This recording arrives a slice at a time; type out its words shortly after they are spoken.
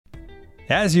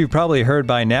As you've probably heard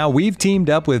by now, we've teamed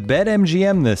up with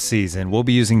BetMGM this season. We'll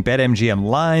be using BetMGM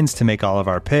lines to make all of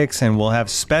our picks, and we'll have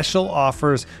special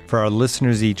offers for our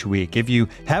listeners each week. If you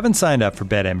haven't signed up for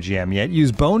BetMGM yet,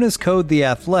 use bonus code The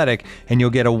Athletic, and you'll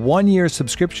get a 1-year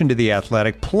subscription to The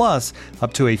Athletic, plus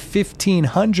up to a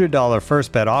 $1,500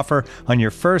 first bet offer on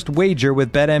your first wager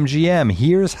with BetMGM.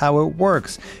 Here's how it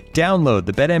works. Download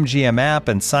the BetMGM app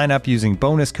and sign up using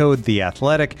bonus code The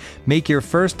Athletic. Make your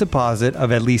first deposit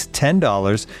of at least $10.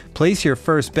 Place your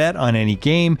first bet on any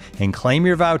game and claim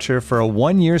your voucher for a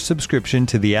 1-year subscription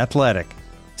to The Athletic.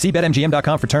 See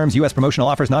BetMGM.com for terms. U.S. promotional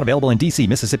offers not available in D.C.,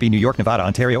 Mississippi, New York, Nevada,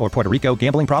 Ontario, or Puerto Rico.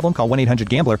 Gambling problem? Call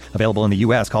 1-800-GAMBLER. Available in the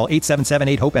U.S. Call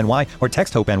 877-8-HOPE-NY or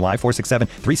text HOPE-NY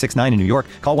 467-369 in New York.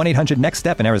 Call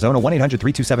 1-800-NEXT-STEP in Arizona.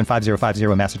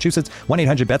 1-800-327-5050 in Massachusetts.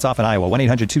 1-800-BETS-OFF in Iowa.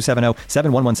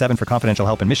 1-800-270-7117 for confidential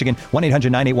help in Michigan.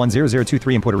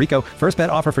 1-800-981-0023 in Puerto Rico. First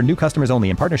bet offer for new customers only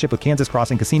in partnership with Kansas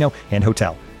Crossing Casino and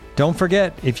Hotel. Don't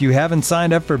forget, if you haven't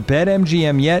signed up for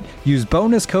BetMGM yet, use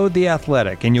bonus code The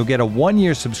Athletic, and you'll get a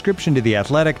 1-year subscription to The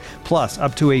Athletic, plus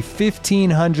up to a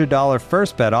 $1,500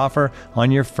 first bet offer on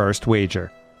your first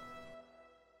wager.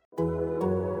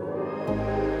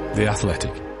 The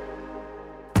Athletic.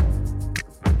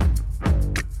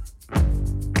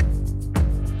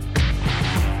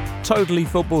 Totally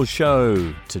Football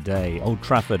Show today. Old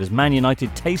Trafford as Man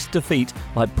United taste defeat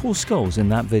like Paul Scholes in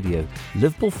that video.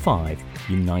 Liverpool 5,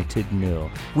 United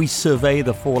 0. We survey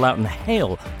the fallout and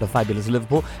hail the fabulous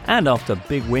Liverpool, and after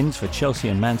big wins for Chelsea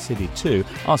and Man City too,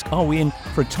 ask, are we in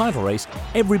for a title race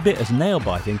every bit as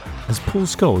nail-biting as Paul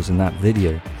Scholes in that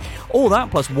video? All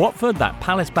that plus Watford, that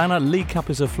Palace banner, League Cup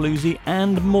is a floozy,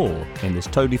 and more in this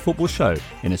Totally Football Show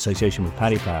in association with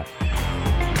Paddy Power.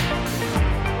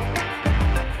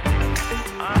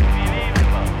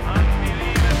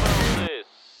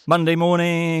 Monday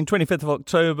morning, 25th of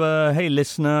October. Hey,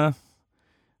 listener.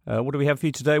 What do we have for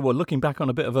you today? Well, looking back on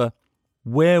a bit of a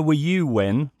where were you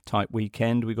when type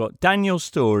weekend, we got Daniel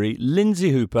Story,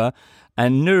 Lindsay Hooper,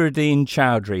 and Nuruddin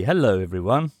Chowdhury. Hello,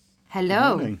 everyone.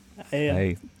 Hello.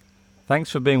 Hey.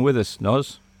 Thanks for being with us,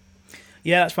 Noz.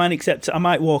 Yeah, that's fine, except I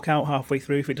might walk out halfway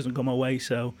through if it doesn't go my way,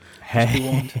 so just be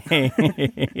warned.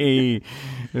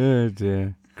 Oh,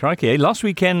 dear. Crikey, last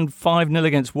weekend 5-0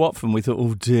 against Watford, we thought,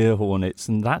 oh dear, Hornets,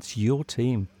 and that's your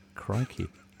team. Crikey.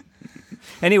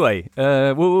 Anyway,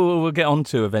 we'll get on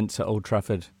to events at Old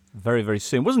Trafford very, very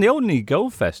soon. It wasn't the only goal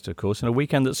fest, of course, in a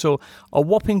weekend that saw a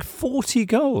whopping 40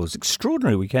 goals.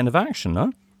 Extraordinary weekend of action,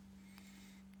 huh?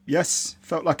 Yes,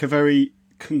 felt like a very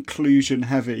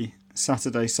conclusion-heavy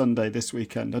Saturday, Sunday this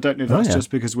weekend. I don't know if that's just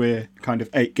because we're kind of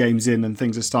 8 games in and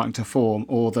things are starting to form,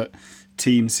 or that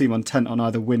teams seem intent on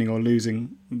either winning or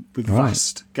losing with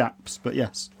vast gaps, but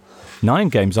yes. 9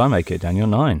 games I make it, Daniel,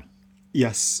 9.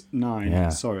 Yes, 9, yeah.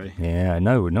 Sorry. Yeah,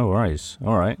 no worries.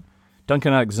 All right.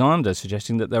 Duncan Alexander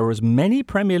suggesting that there were as many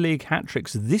Premier League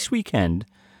hat-tricks this weekend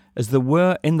as there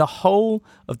were in the whole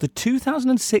of the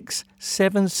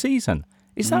 2006-07 season.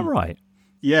 Is that right?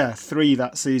 Yeah, 3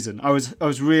 that season. I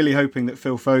was really hoping that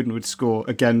Phil Foden would score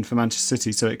again for Manchester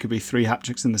City, so it could be 3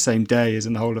 hat-tricks in the same day as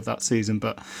in the whole of that season.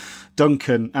 But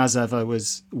Duncan, as ever,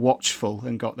 was watchful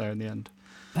and got there in the end.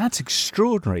 That's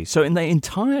extraordinary. So in the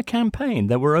entire campaign,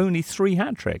 there were only 3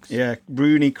 hat-tricks? Yeah,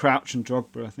 Rooney, Crouch and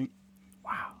Drogba, I think.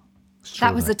 Wow.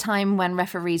 That was a time when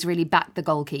referees really backed the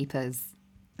goalkeepers.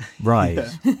 Right,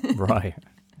 right.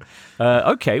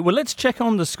 OK, well, let's check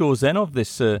on the scores then of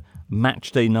this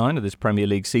match day 9 of this Premier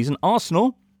League season.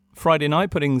 Arsenal, Friday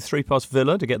night, putting 3 past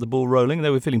Villa to get the ball rolling. They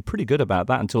were feeling pretty good about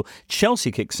that until Chelsea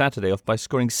kicked Saturday off by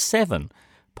scoring 7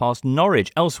 past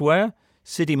Norwich. Elsewhere,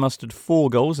 City mustered 4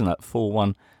 goals in that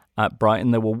 4-1 at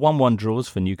Brighton. There were 1-1 draws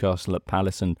for Newcastle at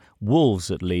Palace and Wolves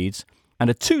at Leeds, and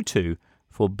a 2-2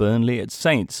 for Burnley at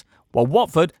Saints. While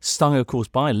Watford, stung of course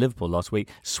by Liverpool last week,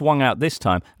 swung out this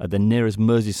time at the nearest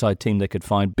Merseyside team they could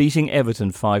find, beating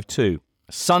Everton 5-2.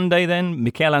 Sunday then,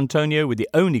 Mikel Antonio with the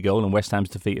only goal in West Ham's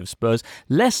defeat of Spurs.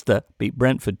 Leicester beat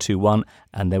Brentford 2-1,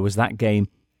 and there was that game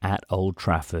at Old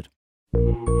Trafford.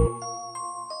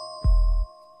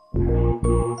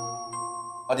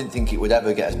 I didn't think it would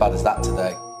ever get as bad as that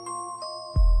today.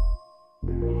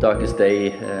 Darkest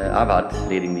day I've had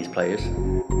leading these players.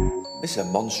 This is a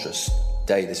monstrous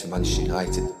day, this for Manchester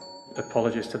United.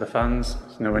 Apologies to the fans,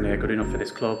 it's nowhere near good enough for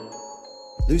this club.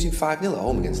 Losing 5-0 at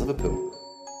home against Liverpool.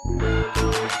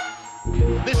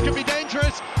 This could be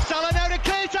dangerous. Salah now to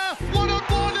Keita,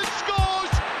 1-on-1 and scores!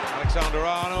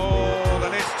 Alexander-Arnold,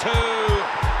 and it's 2.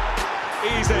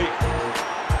 Easy.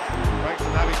 Great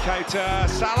from Naby Keita.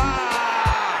 Salah!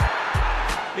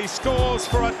 He scores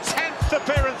for a 10th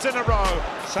appearance in a row.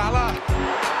 Salah.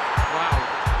 Wow.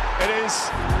 It is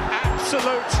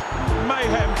absolute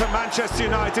mayhem for Manchester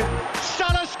United.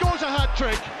 Salah scores a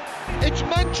hat-trick. It's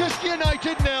Manchester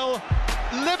United 0,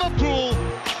 Liverpool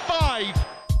 5.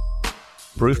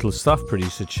 Brutal stuff,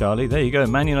 producer Charlie. There you go.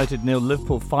 Man United 0,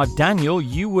 Liverpool 5. Daniel,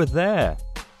 you were there.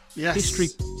 Yes. History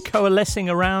coalescing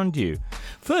around you.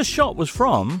 First shot was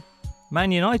from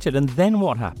Man United, and then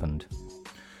what happened?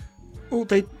 Well,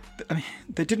 they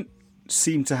didn't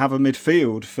seem to have a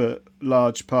midfield for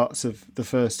large parts of the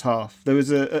first half. There was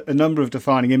a number of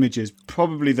defining images.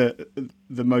 Probably the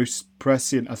most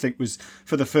prescient, I think, was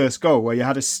for the first goal, where you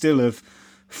had a still of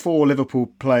 4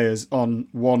 Liverpool players on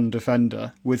 1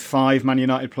 defender, with 5 Man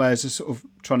United players just sort of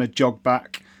trying to jog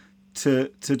back to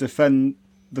defend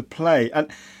the play.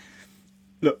 And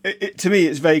look, to me,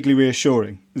 it's vaguely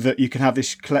reassuring that you can have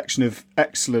this collection of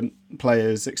excellent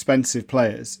players, expensive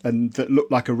players, and that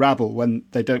look like a rabble when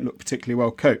they don't look particularly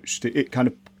well coached. It kind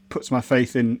of puts my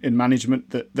faith in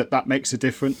management that makes a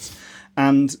difference.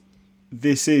 And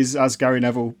this is, as Gary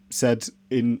Neville said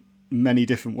in many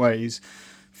different ways,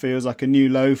 feels like a new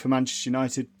low for Manchester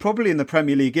United, probably in the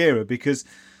Premier League era, because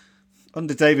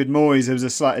under David Moyes there was a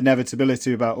slight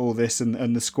inevitability about all this,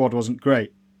 and the squad wasn't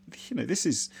great. You know, this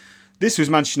was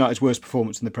Manchester United's worst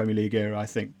performance in the Premier League era, I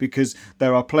think, because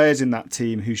there are players in that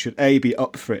team who should A, be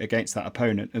up for it against that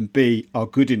opponent, and B, are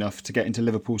good enough to get into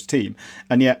Liverpool's team.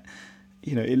 And yet,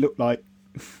 you know, it looked like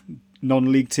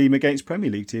non-league team against Premier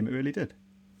League team. It really did.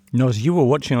 Noz, you were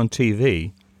watching on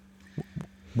TV.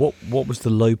 What was the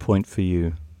low point for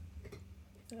you?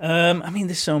 I mean,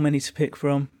 there's so many to pick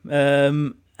from.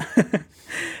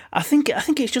 I think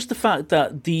it's just the fact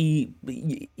that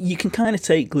you can kind of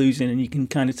take losing, and you can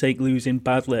kind of take losing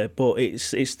badly, but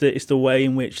it's the way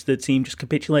in which the team just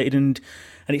capitulated, and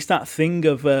it's that thing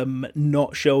of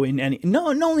not showing any,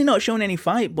 not only not showing any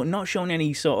fight, but not showing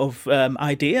any sort of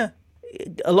idea.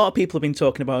 A lot of people have been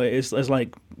talking about it as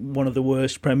like one of the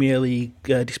worst Premier League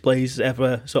displays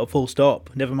ever, sort of full stop,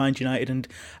 never mind United. And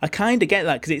I kind of get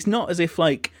that, because it's not as if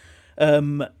like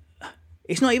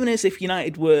it's not even as if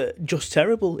United were just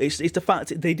terrible. It's the fact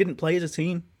that they didn't play as a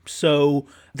team. So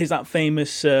there's that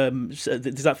famous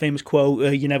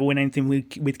quote: "You never win anything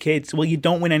with kids." Well, you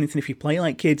don't win anything if you play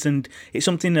like kids, and it's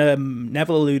something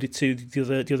Neville alluded to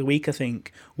the other week, I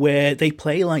think, where they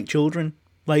play like children.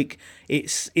 Like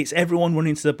it's everyone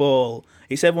running to the ball.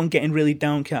 It's everyone getting really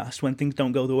downcast when things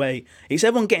don't go the way. It's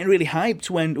everyone getting really hyped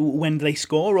when they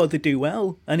score or they do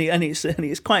well. And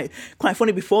it's quite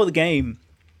funny. Before the game,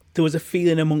 there was a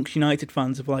feeling amongst United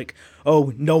fans of like,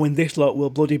 oh, knowing this lot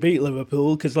will bloody beat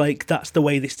Liverpool, because like that's the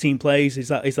way this team plays. Is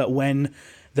that when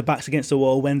the back's against the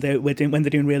wall, when they're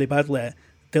doing really badly,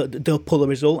 they'll pull a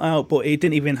result out. But it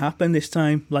didn't even happen this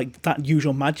time. Like that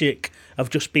usual magic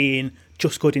of just being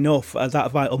just good enough at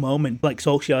that vital moment, like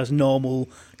Solskjaer's normal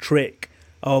trick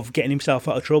of getting himself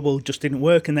out of trouble, just didn't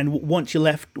work. And then once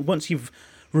you've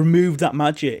removed that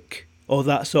magic or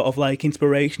that sort of like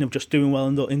inspiration of just doing well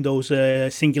in those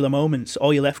singular moments,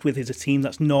 all you're left with is a team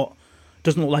that's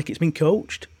doesn't look like it's been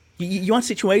coached. You had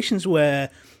situations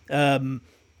where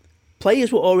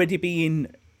players were already being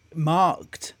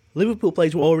marked. Liverpool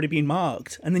players were already being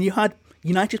marked, and then you had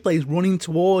United players running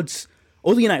towards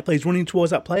other United players running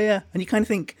towards that player, and you kind of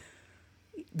think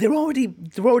they're already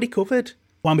covered.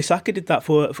 Wan-Bissaka did that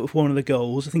for one of the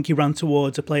goals. I think he ran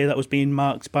towards a player that was being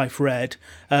marked by Fred.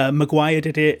 Maguire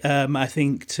did it, I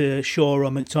think, to Shaw or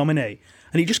McTominay,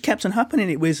 and it just kept on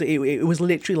happening. It was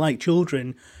literally like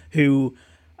children who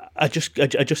I just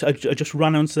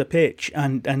ran onto the pitch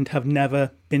and have never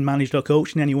been managed or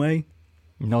coached in any way.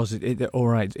 No, all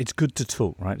right. It's good to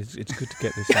talk, right? It's good to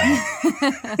get this out.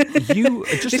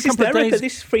 This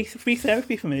is free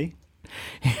therapy for me.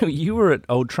 You were at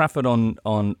Old Trafford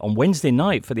on Wednesday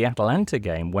night for the Atalanta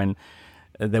game when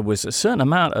there was a certain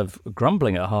amount of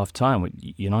grumbling at half-time.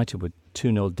 United were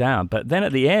 2-0 down. But then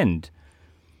at the end,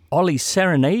 Ollie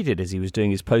serenaded as he was doing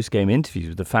his post-game interviews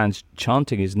with the fans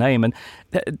chanting his name. And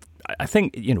I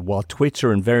think, while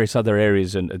Twitter and various other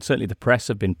areas and certainly the press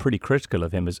have been pretty critical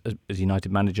of him as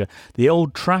United manager, the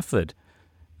Old Trafford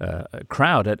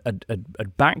crowd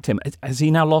had backed him. Has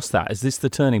he now lost that? Is this the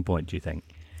turning point, do you think?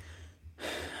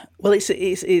 Well, it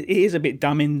is a bit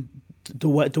damning the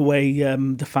way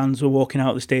the fans were walking out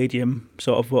of the stadium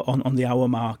sort of on the hour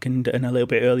mark and a little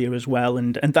bit earlier as well.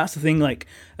 And that's the thing, like,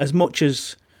 as much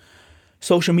as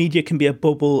social media can be a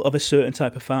bubble of a certain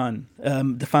type of fan,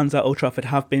 the fans at Old Trafford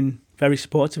have been very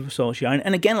supportive of Solskjaer.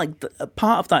 And again, like,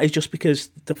 part of that is just because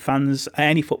the fans at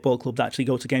any football club that actually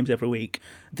go to games every week,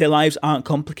 their lives aren't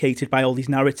complicated by all these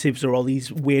narratives or all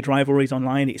these weird rivalries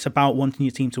online. It's about wanting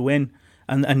your team to win.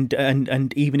 And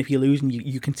even if you're losing,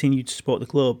 you continue to support the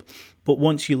club. But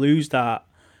once you lose that,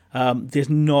 there's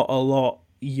not a lot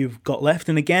you've got left.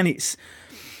 And again, it's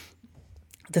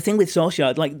the thing with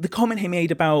Solskjaer, like the comment he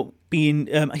made about being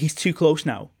he's too close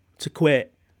now to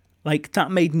quit, like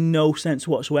that made no sense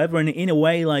whatsoever. And in a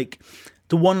way, like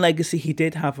the one legacy he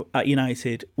did have at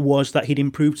United was that he'd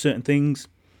improved certain things.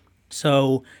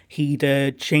 So he'd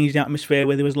changed the atmosphere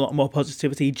where there was a lot more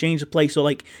positivity. He'd changed the place so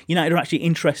like United are actually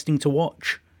interesting to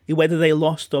watch. Whether they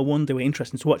lost or won, they were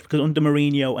interesting to watch, because under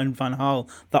Mourinho and Van Gaal,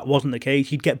 that wasn't the case.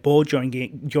 You'd get bored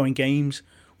during games.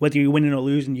 Whether you were winning or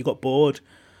losing, you got bored.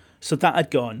 So that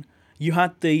had gone. You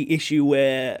had the issue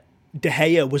where De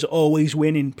Gea was always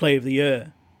winning Player of the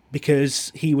Year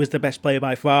because he was the best player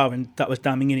by far, and that was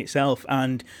damning in itself.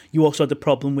 And you also had the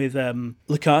problem with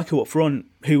Lukaku up front,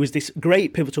 who was this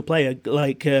great pivotal player,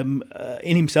 like in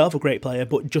himself a great player,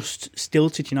 but just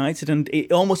stilted United. And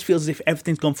it almost feels as if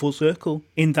everything's gone full circle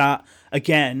in that,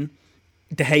 again,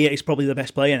 De Gea is probably the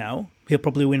best player now. He'll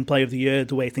probably win Player of the Year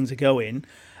the way things are going.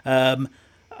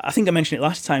 I think I mentioned it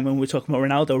last time when we were talking about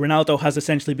Ronaldo. Ronaldo has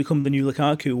essentially become the new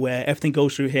Lukaku, where everything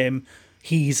goes through him.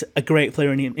 He's a great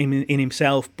player in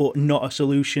himself, but not a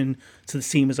solution to the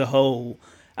team as a whole.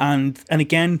 And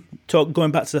again,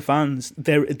 going back to the fans,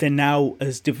 they're now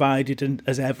as divided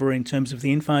as ever in terms of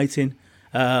the infighting.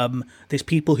 There's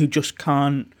people who just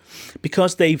can't,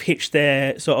 because they've hitched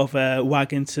their sort of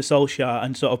wagon to Solskjaer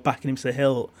and sort of backing him to the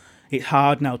hilt. It's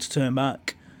hard now to turn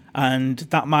back, and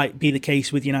that might be the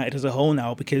case with United as a whole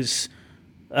now, because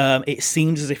it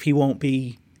seems as if he won't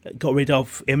be got rid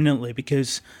of imminently,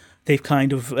 because they've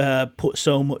kind of put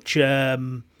so much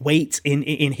weight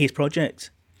in his project.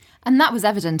 And that was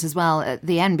evident as well at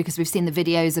the end, because we've seen the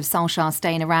videos of Solskjaer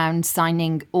staying around,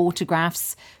 signing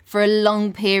autographs for a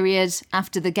long period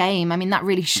after the game. I mean, that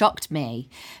really shocked me,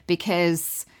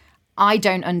 because I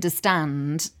don't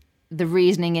understand the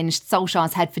reasoning in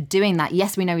Solskjaer's head for doing that.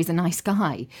 Yes, we know he's a nice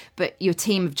guy, but your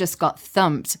team have just got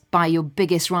thumped by your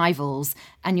biggest rivals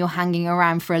and you're hanging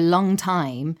around for a long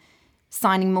time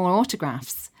signing more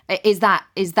autographs. Is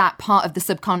that part of the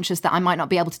subconscious that I might not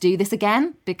be able to do this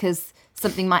again because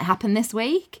something might happen this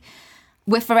week?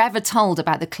 We're forever told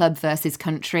about the club versus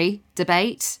country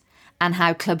debate and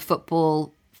how club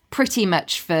football, pretty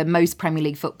much for most Premier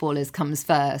League footballers, comes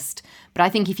first. But I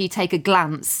think if you take a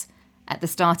glance at the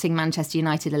starting Manchester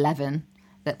United 11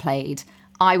 that played,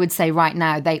 I would say right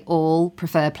now they all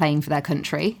prefer playing for their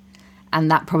country, and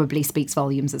that probably speaks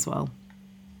volumes as well.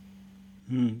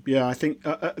 Yeah, I think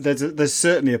there's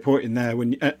certainly a point in there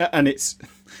when, and it's,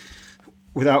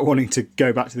 without wanting to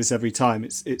go back to this every time,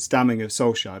 it's damning of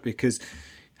Solskjaer, because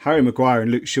Harry Maguire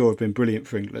and Luke Shaw have been brilliant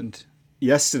for England.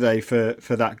 Yesterday for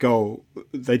that goal,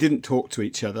 they didn't talk to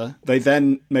each other. They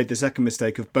then made the second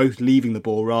mistake of both leaving the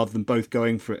ball rather than both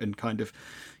going for it and kind of,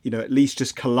 at least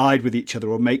just collide with each other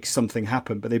or make something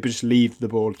happen, but they just leave the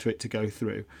ball to it to go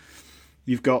through.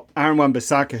 You've got Aaron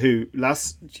Wan-Bissaka, who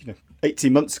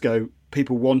 18 months ago,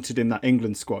 people wanted in that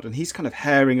England squad, and he's kind of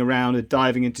herring around and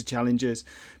diving into challenges.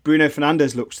 Bruno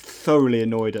Fernandes looks thoroughly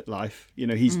annoyed at life.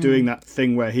 He's doing that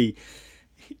thing where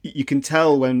you can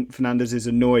tell when Fernandes is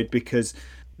annoyed because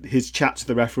his chat to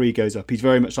the referee goes up. He's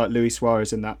very much like Luis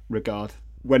Suarez in that regard.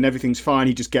 When everything's fine,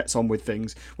 he just gets on with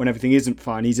things. When everything isn't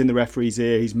fine, he's in the referee's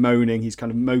ear, he's moaning, he's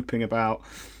kind of moping about.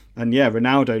 And yeah,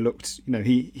 Ronaldo looked,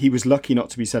 he was lucky not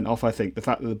to be sent off, I think. The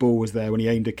fact that the ball was there when he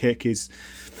aimed a kick is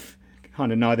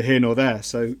kind of neither here nor there.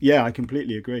 So yeah, I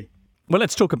completely agree. Well,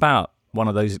 let's talk about one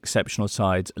of those exceptional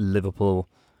sides, Liverpool,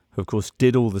 who of course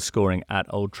did all the scoring at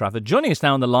Old Trafford. Joining us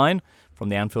now on the line from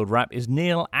the Anfield Wrap is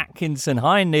Neil Atkinson.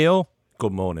 Hi, Neil.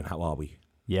 Good morning. How are we?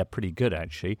 Yeah, pretty good,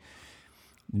 actually.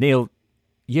 Neil,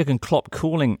 Jurgen Klopp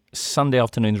calling Sunday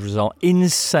afternoon's result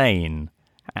insane.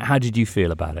 How did you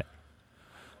feel about it?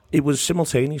 It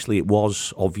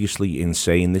was obviously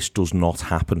insane. This does not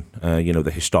happen.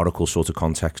 The historical sort of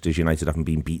context is United haven't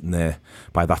been beaten there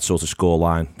by that sort of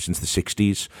scoreline since the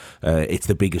 60s. It's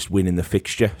the biggest win in the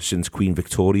fixture since Queen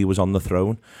Victoria was on the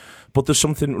throne. But there's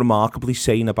something remarkably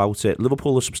sane about it.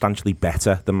 Liverpool are substantially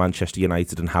better than Manchester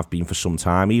United and have been for some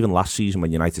time. Even last season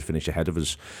when United finished ahead of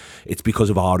us, it's because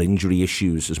of our injury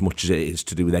issues as much as it is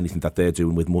to do with anything that they're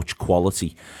doing with much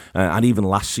quality. And even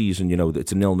last season,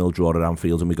 it's a 0-0 draw at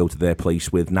Anfield and we go to their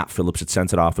place with Nat Phillips at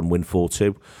centre-half and win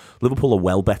 4-2. Liverpool are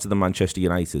well better than Manchester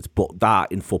United, but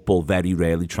that in football very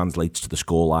rarely translates to the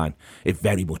scoreline. It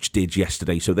very much did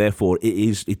yesterday, so therefore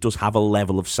it does have a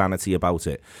level of sanity about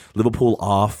it. Liverpool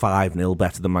are 5-0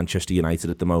 better than Manchester United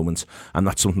at the moment, and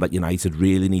that's something that United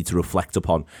really need to reflect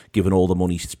upon, given all the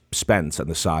money spent and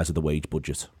the size of the wage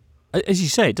budget. As you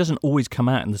say, it doesn't always come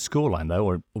out in the scoreline, though,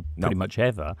 or pretty much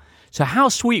ever. So how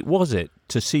sweet was it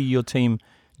to see your team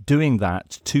doing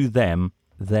that to them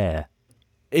there?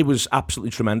 It was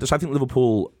absolutely tremendous. I think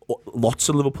lots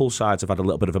of Liverpool sides have had a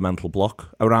little bit of a mental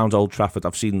block around Old Trafford.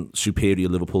 I've seen superior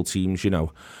Liverpool teams,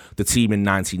 the team in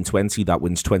 1920 that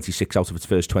wins 26 out of its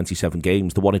first 27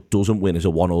 games. The one it doesn't win is a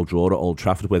 1-1 draw at Old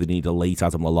Trafford where they need a late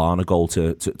Adam Lallana goal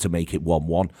to make it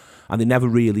 1-1. And they never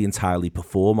really entirely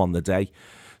perform on the day.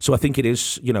 So I think it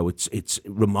is, it's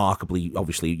remarkably,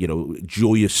 obviously,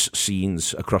 joyous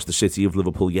scenes across the city of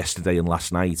Liverpool yesterday and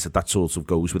last night. That sort of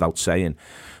goes without saying.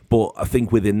 But I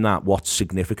think within that, what's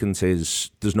significant is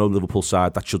there's no Liverpool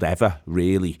side that should ever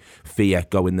really fear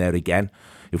going there again.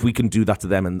 If we can do that to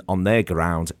them and on their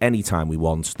ground anytime we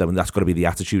want, then that's got to be the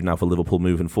attitude now for Liverpool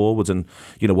moving forward. And,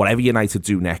 whatever United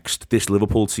do next, this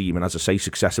Liverpool team, and as I say,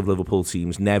 successive Liverpool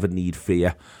teams never need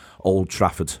fear Old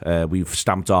Trafford. We've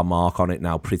stamped our mark on it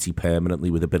now pretty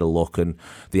permanently with a bit of luck, and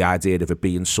the idea of it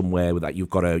being somewhere that you've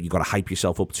got to hype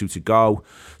yourself up to go.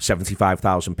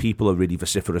 75,000 people, a really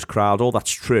vociferous crowd. All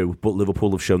that's true, but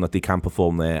Liverpool have shown that they can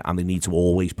perform there, and they need to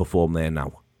always perform there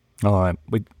now. All right,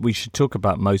 we should talk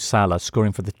about Mo Salah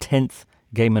scoring for the 10th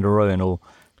game in a row in all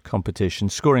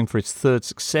competitions, scoring for his third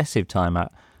successive time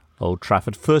at Old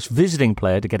Trafford. First visiting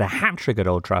player to get a hat-trick at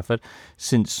Old Trafford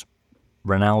since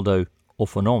Ronaldo or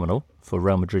phenomenal for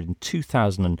Real Madrid in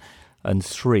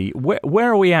 2003.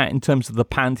 Where are we at in terms of the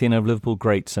pantheon of Liverpool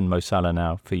greats and Mo Salah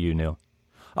now for you, Neil?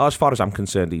 As far as I'm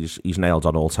concerned, he's nailed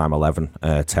on all-time 11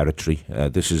 territory.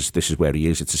 This is where he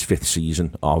is. It's his 5th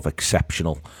season of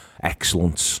exceptional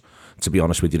excellence. To be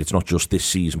honest with you, it's not just this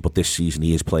season, but this season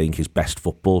he is playing his best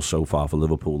football so far for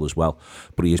Liverpool as well.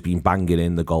 But he has been banging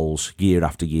in the goals year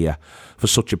after year for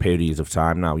such a period of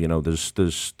time now.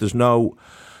 There's no...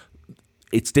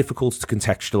 It's difficult to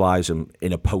contextualise him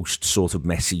in a post sort of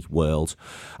Messi world.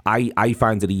 I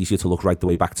find it easier to look right the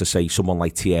way back to, say, someone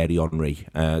like Thierry Henry.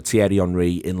 Thierry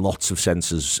Henry, in lots of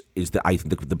senses, is I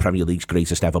think the Premier League's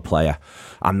greatest ever player,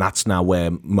 and that's now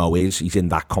where Mo is. He's in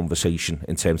that conversation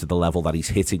in terms of the level that he's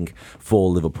hitting for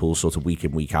Liverpool, sort of week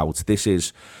in, week out. This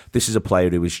is a player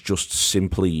who is just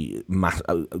simply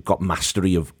got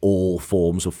mastery of all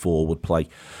forms of forward play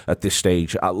at this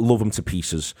stage. I love him to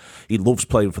pieces. He loves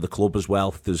playing for the club as well.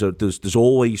 There's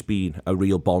always been a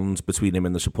real bond between him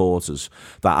and the supporters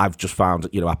that I've just found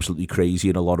absolutely crazy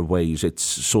in a lot of ways. It's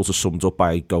sort of summed up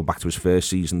by going back to his first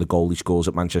season, the goal he scores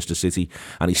at Manchester City,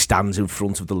 and he stands in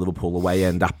front of the Liverpool away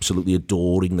end, absolutely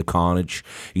adoring the carnage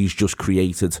he's just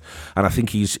created. And I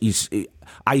think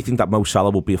I think that Mo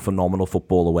Salah will be a phenomenal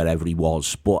footballer wherever he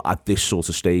was, but at this sort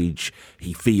of stage,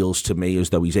 he feels to me as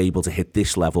though he's able to hit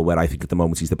this level where I think at the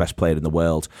moment he's the best player in the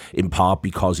world, in part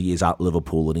because he is at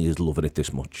Liverpool and he is loving it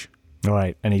this much. All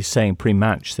right, and he's saying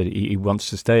pre-match that he wants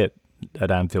to stay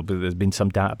at Anfield, but there's been some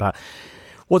doubt about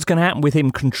what's going to happen with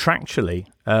him contractually,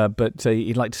 but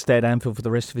he'd like to stay at Anfield for the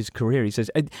rest of his career. He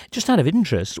says, just out of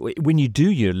interest, when you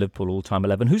do your Liverpool all-time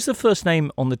 11, who's the first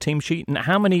name on the team sheet, and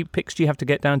how many picks do you have to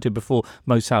get down to before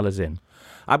Mo Salah's in?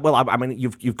 I mean,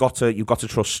 you've got to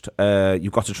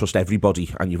trust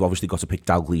everybody, and you've obviously got to pick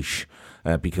Dalglish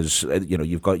because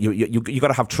you've got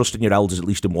to have trust in your elders, at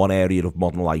least in one area of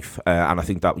modern life, and I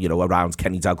think that around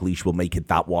Kenny Dalglish will make it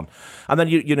that one. And then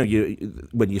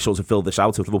when you sort of fill this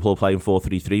out, if Liverpool are playing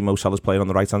 4-3-3, Mo Salah's playing on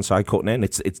the right hand side cutting in.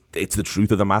 It's the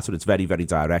truth of the matter. It's very, very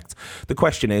direct. The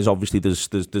question is, obviously,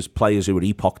 there's players who are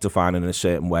epoch defining in a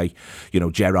certain way.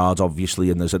 Gerrard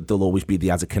obviously, and there'll always be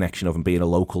the added connection of him being a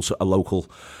local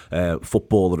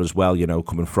footballer as well,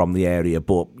 coming from the area.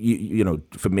 But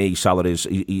for me, Salah he's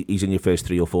in your first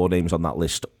 3 or 4 names on that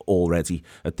list already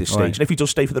at this stage. Right. And if he does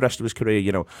stay for the rest of his career,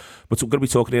 but we're going to be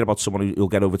talking here about someone who'll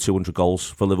get over 200 goals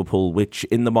for Liverpool, which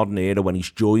in the modern era, when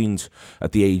he's joined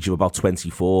at the age of about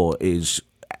 24, is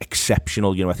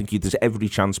exceptional. I think there's every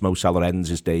chance Mo Salah ends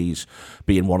his days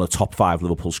being one of the top 5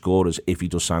 Liverpool scorers if he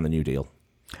does sign the new deal.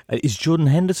 Is Jordan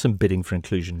Henderson bidding for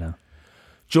inclusion now?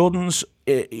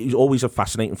 He's always a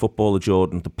fascinating footballer,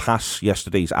 Jordan. The pass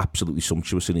yesterday is absolutely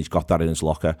sumptuous, and he's got that in his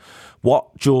locker.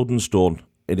 What Jordan's done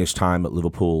in his time at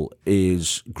Liverpool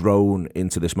is grown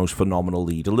into this most phenomenal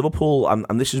leader. Liverpool,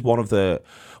 and this is one of the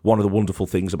wonderful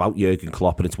things about Jurgen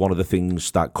Klopp, and it's one of the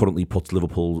things that currently puts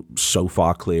Liverpool so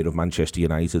far clear of Manchester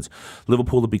United.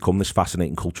 Liverpool have become this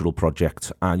fascinating cultural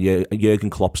project, and Jurgen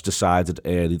Klopp's decided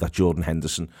early that Jordan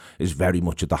Henderson is very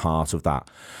much at the heart of that.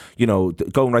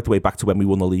 Going right the way back to when we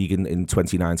won the league in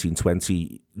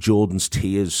 2019-20, Jordan's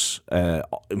tears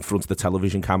in front of the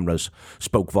television cameras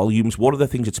spoke volumes. One of the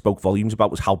things it spoke volumes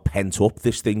about was how pent up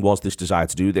this thing was, this desire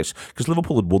to do this, because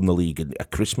Liverpool had won the league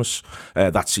at Christmas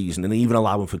that season, and even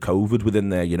allowing for COVID within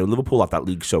there. Liverpool had that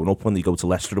league sewn up when they go to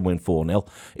Leicester and win 4-0,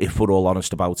 if we're all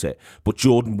honest about it. But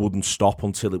Jordan wouldn't stop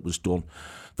until it was done.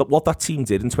 What that team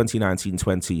did in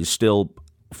 2019-20 is still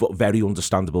for very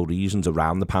understandable reasons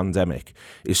around the pandemic,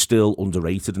 is still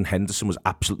underrated, and Henderson was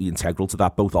absolutely integral to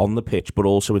that, both on the pitch but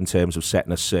also in terms of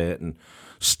setting a certain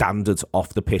standard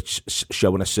off the pitch,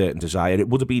 showing a certain desire. It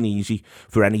would have been easy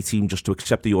for any team just to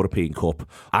accept the European Cup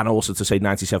and also to say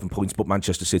 97 points, but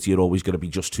Manchester City are always going to be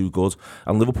just too good.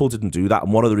 And Liverpool didn't do that.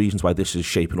 And one of the reasons why this is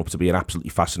shaping up to be an absolutely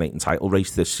fascinating title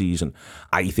race this season,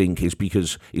 I think, is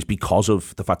because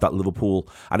of the fact that Liverpool,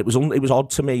 and it was odd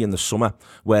to me in the summer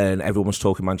when everyone was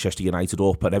talking Manchester United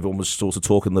up and everyone was sort of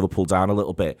talking Liverpool down a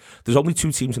little bit. There's only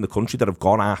 2 teams in the country that have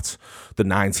gone at the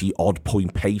 90-odd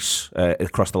point pace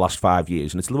across the last 5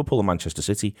 years. And it's Liverpool and Manchester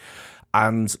City.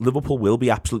 And Liverpool will be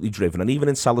absolutely driven. And even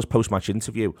in Salah's post-match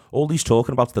interview, all he's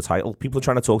talking about is the title. People are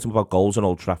trying to talk to him about goals in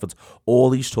Old Trafford.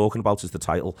 All he's talking about is the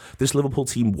title. This Liverpool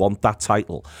team want that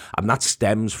title. And that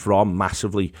stems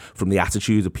massively from the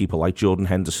attitude of people like Jordan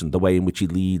Henderson, the way in which he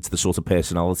leads, the sort of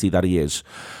personality that he is.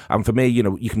 And for me,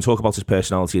 you can talk about his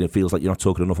personality and it feels like you're not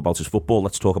talking enough about his football.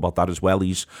 Let's talk about that as well.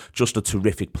 He's just a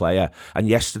terrific player. And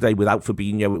yesterday, without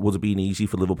Fabinho, it would have been easy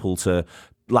for Liverpool to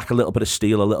lack a little bit of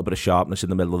steel, a little bit of sharpness in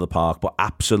the middle of the park, but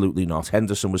absolutely not.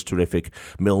 Henderson was terrific.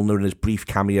 Milner in his brief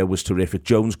cameo was terrific.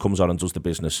 Jones comes on and does the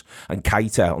business. And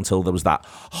Keita, until there was that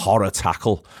horror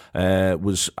tackle,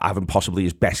 was having possibly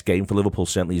his best game for Liverpool,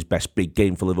 certainly his best big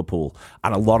game for Liverpool.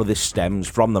 And a lot of this stems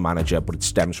from the manager, but it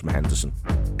stems from Henderson.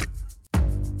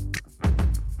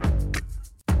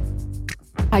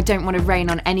 I don't want to rain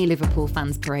on any Liverpool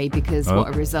fans' parade because what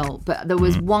a result. But there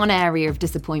was one area of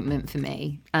disappointment for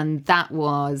me, and that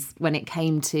was when it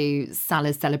came to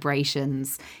Salah's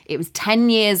celebrations. It was 10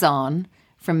 years on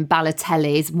from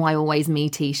Balotelli's Why Always Me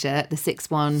t-shirt, the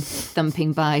 6-1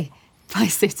 thumping by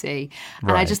City.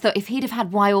 And I just thought, if he'd have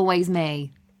had Why Always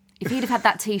Me, if he'd have had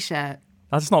that t-shirt...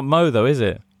 That's not Mo, though, is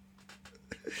it?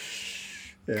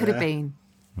 Could have been.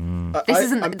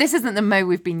 This isn't the Mo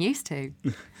we've been used to.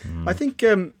 I think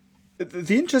the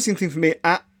interesting thing for me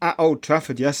at Old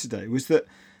Trafford yesterday was that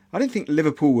I didn't think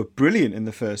Liverpool were brilliant in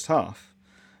the first half.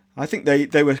 I think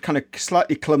they were kind of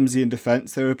slightly clumsy in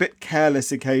defence. They were a bit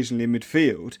careless occasionally in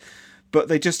midfield, but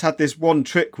they just had this one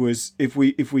trick: was if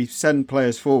we send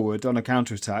players forward on a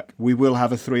counter attack, we will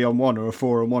have a 3-on-1 or a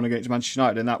 4-on-1 against Manchester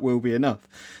United, and that will be enough.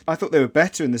 I thought they were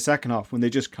better in the second half when they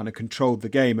just kind of controlled the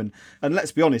game and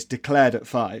let's be honest, declared at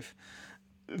 5.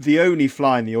 The only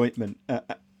fly in the ointment,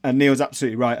 and Neil's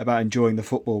absolutely right about enjoying the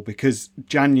football, because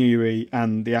January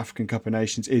and the African Cup of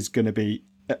Nations is going to be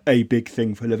a big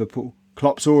thing for Liverpool.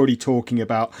 Klopp's already talking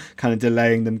about kind of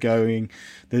delaying them going.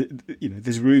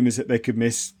 There's rumours that they could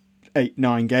miss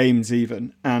 8-9 games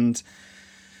even, and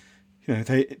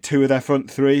 2 of their front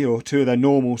 3 or 2 of their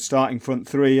normal starting front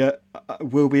 3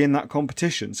 will be in that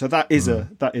competition. So that is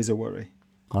a worry.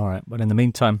 All right, but in the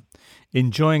meantime,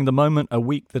 enjoying the moment, a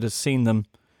week that has seen them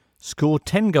score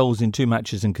 10 goals in 2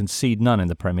 matches and concede none in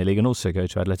the Premier League, and also go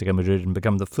to Atletico Madrid and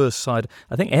become the first side,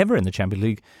 I think, ever in the Champions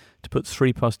League to put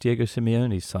 3 past Diego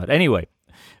Simeone's side. Anyway,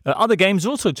 other games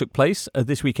also took place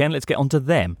this weekend. Let's get on to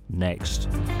them next.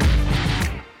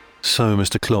 So,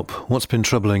 Mr. Klopp, what's been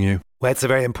troubling you? Well, it's a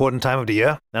very important time of the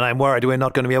year, and I'm worried we're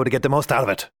not going to be able to get the most out of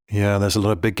it. Yeah, there's a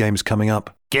lot of big games coming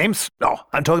up. Games? No,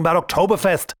 I'm talking about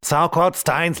Oktoberfest, Sauerkraut,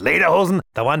 Steins, Lederhosen,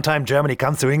 the one time Germany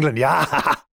comes to England,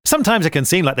 yeah. Sometimes it can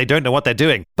seem like they don't know what they're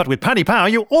doing, but with Paddy Power,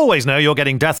 you always know you're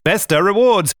getting Das Beste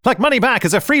rewards, like money back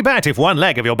as a free bet if one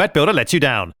leg of your bet builder lets you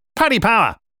down. Paddy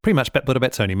Power! Pre-match bet builder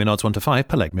bets only. Min odds 1 to 5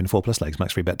 per leg. Min 4 plus legs.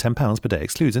 Max free bet £10 per day.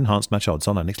 Excludes enhanced match odds.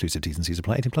 Online exclusive T's and C's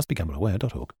apply. 18 plus.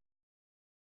 BeGambleAware.org.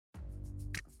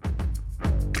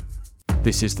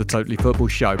 This is the Totally Football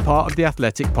Show, part of the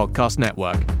Athletic Podcast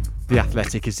Network. The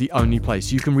Athletic is the only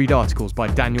place you can read articles by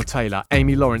Daniel Taylor,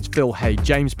 Amy Lawrence, Phil Hay,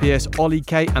 James Pearce, Ollie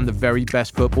Kay, and the very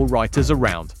best football writers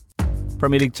around.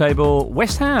 Premier League table,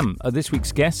 West Ham are this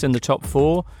week's guests in the top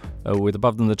 4, with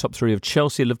above them the top 3 of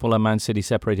Chelsea, Liverpool and Man City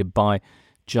separated by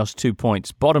just 2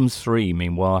 points. Bottom 3,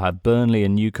 meanwhile, have Burnley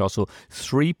and Newcastle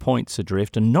 3 points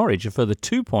adrift, and Norwich a further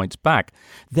 2 points back.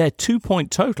 Their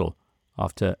 2-point total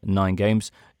after 9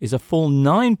 games is a full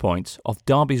 9 points off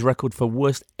Derby's record for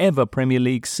worst ever Premier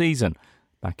League season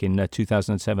back in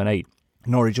 2007-8.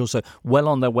 Norwich also well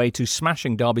on their way to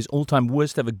smashing Derby's all-time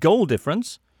worst ever goal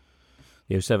difference.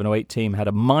 The 07-08 team had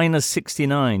a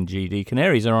 -69 GD.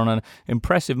 Canaries are on an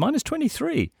impressive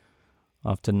 -23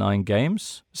 after 9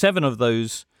 games. 7 of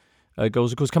those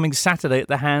goals, of course, coming Saturday at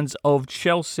the hands of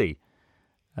Chelsea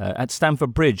at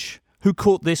Stamford Bridge. Who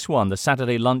caught this one, the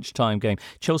Saturday lunchtime game?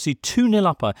 Chelsea 2-0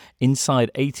 up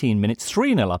inside 18 minutes,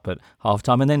 3-0 up at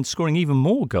half-time, and then scoring even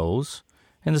more goals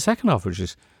in the second half, which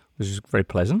is very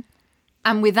pleasant.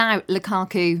 And without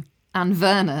Lukaku and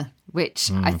Werner,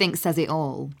 which I think says it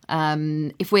all.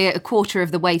 If we're a quarter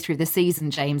of the way through the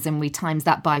season, James, and we times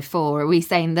that by 4, are we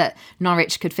saying that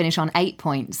Norwich could finish on 8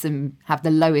 points and have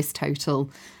the lowest total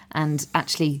and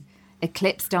actually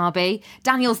eclipse Derby?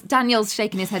 Daniel's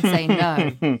shaking his head saying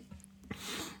no.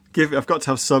 I've got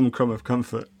to have some crumb of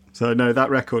comfort. So no, that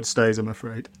record stays, I'm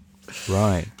afraid.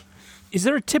 Right. Is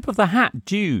there a tip of the hat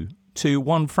due to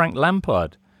one Frank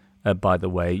Lampard, by the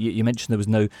way? You mentioned there was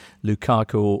no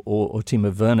Lukaku or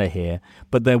Timo Werner here,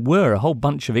 but there were a whole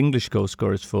bunch of English goal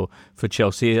scorers for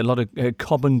Chelsea, a lot of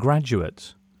Cobham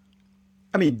graduates.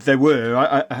 I mean, there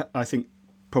were. I think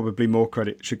probably more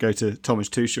credit should go to Thomas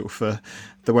Tuchel for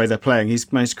the way they're playing.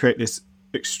 He's managed to create this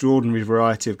extraordinary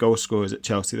variety of goal scorers at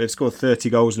Chelsea. They've scored 30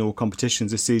 goals in all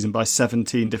competitions this season by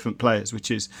 17 different players,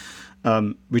 which is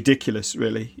ridiculous,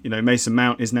 really. You know, Mason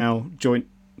Mount is now joint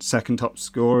second top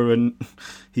scorer, and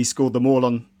he scored them all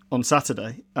on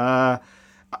Saturday.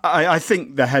 I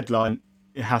think the headline,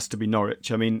 it has to be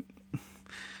Norwich. I mean,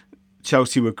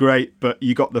 Chelsea were great, but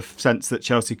you got the sense that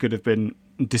Chelsea could have been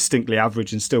distinctly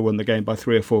average and still won the game by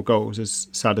 3 or 4 goals, as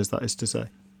sad as that is to say.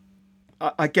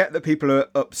 I get that people are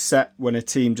upset when a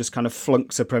team just kind of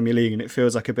flunks a Premier League and it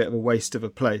feels like a bit of a waste of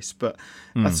a place. But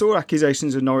I saw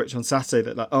accusations of Norwich on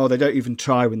Saturday that they don't even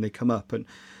try when they come up. And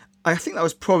I think that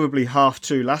was probably half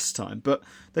true last time. But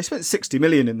they spent 60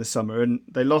 million in the summer and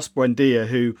they lost Buendia,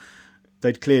 who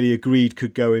they'd clearly agreed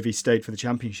could go if he stayed for the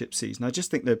Championship season. I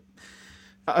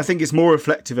think it's more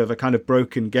reflective of a kind of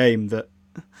broken game that,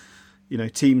 you know,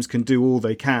 teams can do all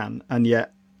they can, and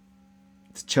yet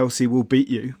Chelsea will beat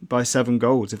you by 7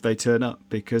 goals if they turn up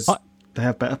because they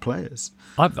have better players.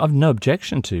 I've no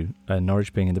objection to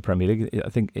Norwich being in the Premier League. I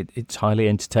think it's highly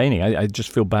entertaining. I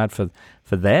just feel bad for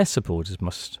their supporters.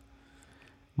 Must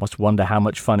wonder how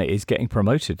much fun it is getting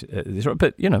promoted.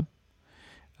 But, you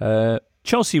know,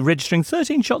 Chelsea registering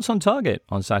 13 shots on target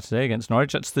on Saturday against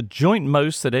Norwich. That's the joint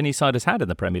most that any side has had in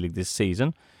the Premier League this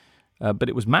season. But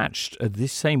it was matched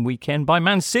this same weekend by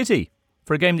Man City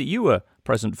for a game that you were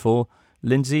present for.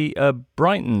 Lindsay,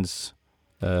 Brighton's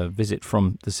visit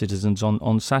from the Citizens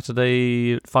on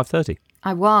Saturday at 5:30.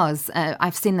 I was.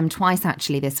 I've seen them twice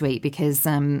actually this week because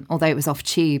although it was off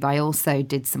tube, I also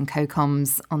did some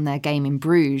co-coms on their game in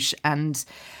Bruges. And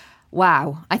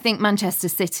wow, I think Manchester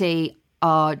City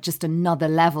are just another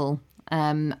level.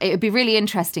 It would be really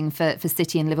interesting for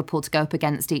City and Liverpool to go up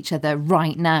against each other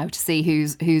right now to see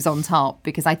who's on top,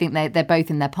 because I think they're both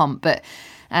in their pomp. But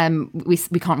we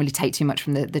can't really take too much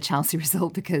from the Chelsea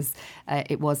result because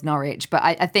it was Norwich. But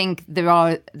I think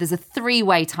there's a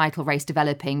 3-way title race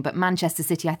developing, but Manchester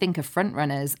City, I think, are front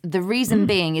runners. The reason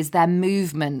being is their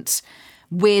movement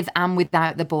with and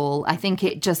without the ball. I think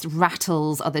it just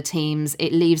rattles other teams.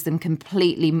 It leaves them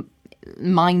completely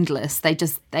mindless. They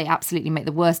absolutely make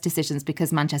the worst decisions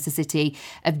because Manchester City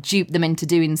have duped them into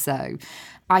doing so.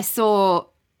 I saw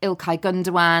Ilkay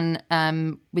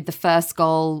Gundogan with the first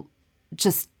goal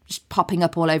just popping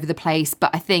up all over the place, but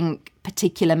I think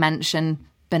particular mention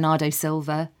Bernardo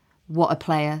Silva. What a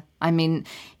player. I mean,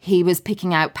 he was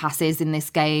picking out passes in this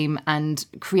game and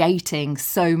creating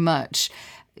so much.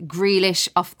 Grealish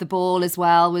off the ball as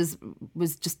well was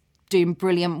just doing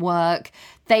brilliant work.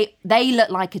 They look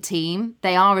like a team.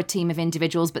 They are a team of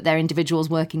individuals, but they're individuals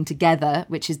working together,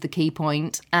 which is the key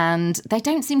point. And they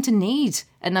don't seem to need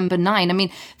a number 9. I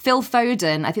mean, Phil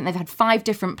Foden, I think they've had 5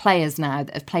 different players now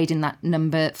that have played in that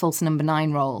false number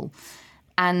 9 role.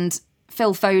 And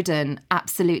Phil Foden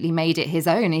absolutely made it his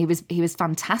own. He was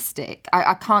fantastic.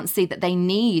 I can't see that they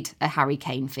need a Harry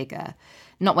Kane figure,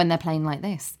 not when they're playing like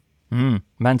this.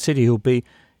 Man City will be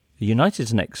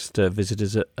United's next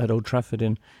visitors at Old Trafford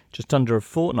in just under a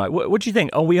fortnight. What do you think?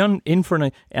 Are we in for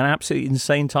an absolutely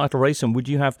insane title race? And would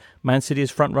you have Man City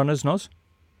as front runners, Noz?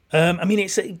 I mean,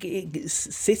 it's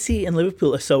City and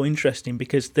Liverpool are so interesting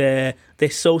because they're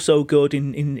so good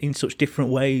in such different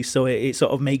ways. So it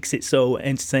sort of makes it so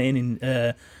entertaining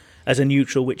as a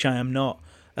neutral, which I am not.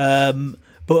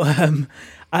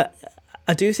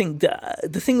 I do think that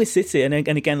the thing with City, and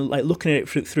again, like looking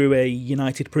at it through a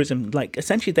United prism, like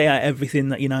essentially they are everything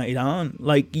that United aren't.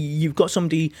 Like you've got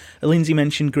somebody, Lindsay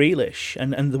mentioned Grealish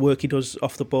and the work he does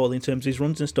off the ball in terms of his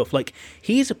runs and stuff. Like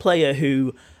he's a player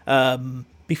who,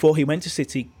 before he went to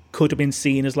City, could have been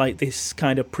seen as like this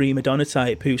kind of prima donna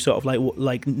type who sort of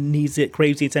like needs it,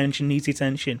 craves the attention, needs the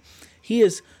attention. He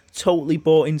is totally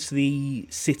bought into the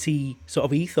City sort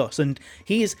of ethos, and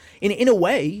he is in a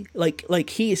way like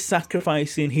he is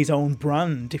sacrificing his own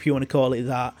brand, if you want to call it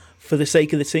that, for the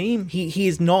sake of the team. He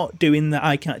is not doing the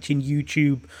eye-catching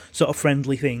YouTube sort of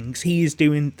friendly things. He is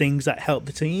doing things that help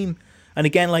the team. And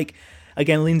again, like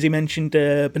again, Lindsay mentioned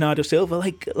Bernardo Silva.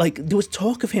 Like there was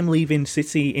talk of him leaving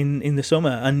City in the summer,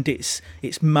 and it's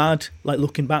mad. Like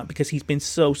looking back, because he's been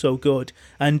so good.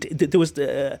 And there was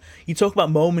you talk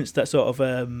about moments that sort of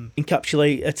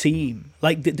encapsulate a team.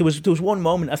 Like there was one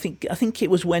moment. I think it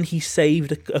was when he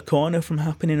saved a corner from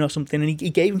happening or something, and he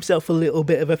gave himself a little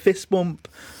bit of a fist bump.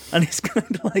 And it's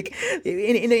kind of like,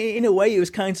 in a way, it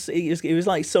was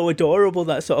like so adorable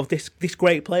that sort of this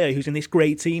great player who's in this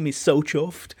great team is so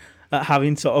chuffed at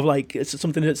having sort of like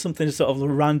something as sort of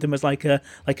random as like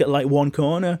one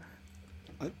corner.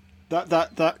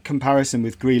 That comparison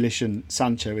with Grealish and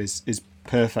Sancho is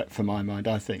perfect for my mind.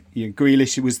 I think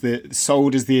Grealish was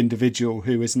sold as the individual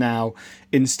who has now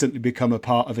instantly become a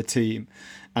part of a team,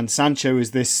 and Sancho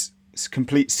is this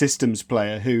complete systems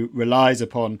player who relies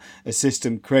upon a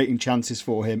system creating chances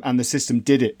for him, and the system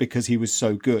did it because he was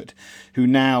so good, who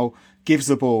now gives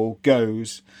the ball,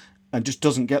 goes and just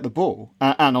doesn't get the ball,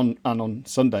 and on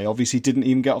Sunday obviously didn't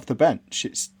even get off the bench.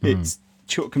 It's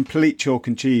complete chalk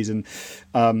and cheese, and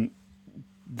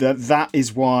that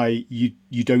is why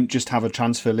you don't just have a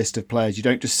transfer list of players. You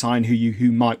don't just sign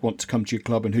who might want to come to your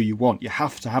club and who you want. You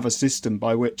have to have a system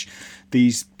by which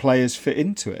these players fit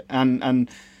into it, and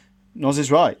Noz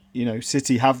is right.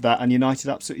 City have that and United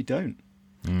absolutely don't.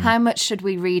 How much should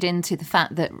we read into the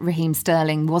fact that Raheem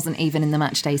Sterling wasn't even in the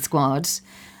matchday squad?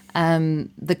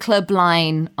 The club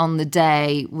line on the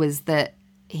day was that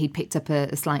he picked up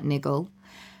a slight niggle.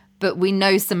 But we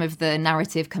know some of the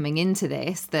narrative coming into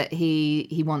this, that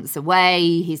he wants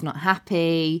away, he's not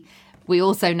happy. We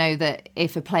also know that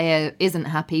if a player isn't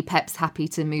happy, Pep's happy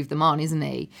to move them on, isn't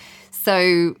he?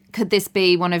 So could this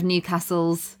be one of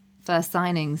Newcastle's first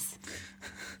signings?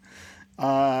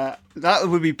 That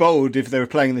would be bold if they were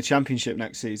playing in the Championship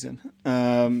next season.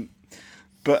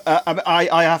 But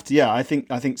I have to. Yeah, I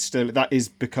think Sterling, that is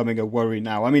becoming a worry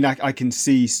now. I mean, I can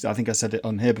see. I think I said it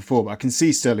on here before, but I can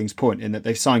see Sterling's point in that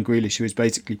they've signed Grealish, who is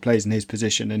basically plays in his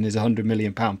position and is a £100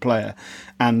 million player,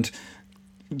 and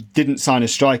didn't sign a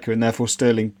striker, and therefore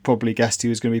Sterling probably guessed he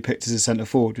was going to be picked as a centre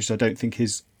forward, which I don't think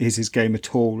is his game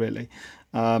at all, really.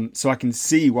 So I can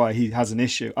see why he has an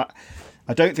issue.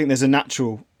 I don't think there's a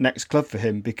natural next club for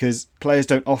him, because players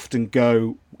don't often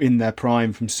go in their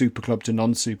prime from super club to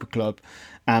non-super club,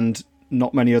 and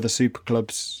not many other super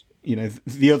clubs,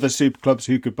 the other super clubs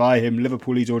who could buy him,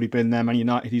 Liverpool, he's already been there, Man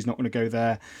United, he's not going to go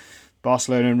there.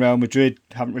 Barcelona and Real Madrid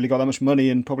haven't really got that much money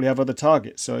and probably have other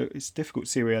targets, so it's difficult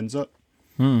to see where he ends up.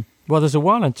 Well, there's a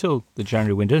while until the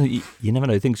January window. You never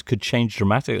know, things could change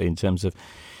dramatically in terms of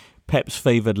Pep's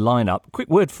favoured lineup. Quick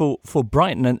word for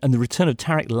Brighton and the return of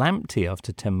Tariq Lamptey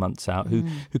after 10 months out, who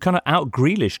kind of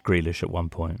out-Grealish at one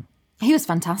point. He was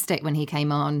fantastic when he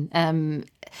came on.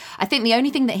 I think the only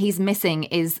thing that he's missing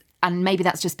is, and maybe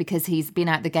that's just because he's been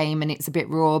out the game and it's a bit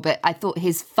raw, but I thought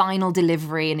his final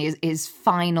delivery and his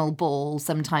final ball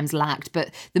sometimes lacked.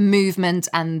 But the movement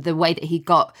and the way that he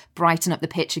got Brighton up the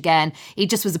pitch again, he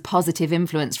just was a positive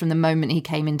influence from the moment he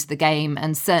came into the game.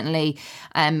 And certainly,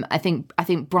 I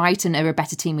think Brighton are a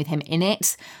better team with him in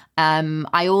it.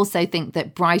 I also think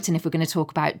that Brighton, if we're going to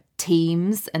talk about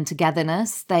teams and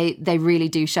togetherness, they really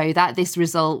do show that. This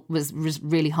result was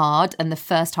really hard, and the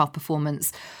first half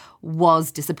performance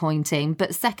was disappointing,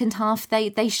 but second half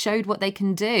they showed what they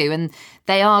can do, and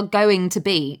they are going to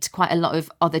beat quite a lot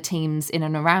of other teams in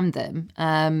and around them.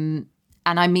 And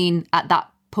I mean at that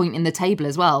point in the table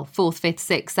as well, 4th, 5th,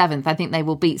 6th, 7th, I think they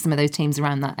will beat some of those teams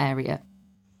around that area.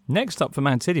 Next up for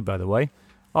Man City, by the way,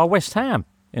 are West Ham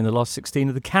in the last 16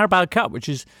 of the Carabao Cup, which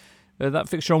is that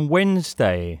fixture on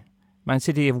Wednesday. Man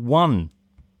City have won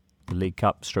the League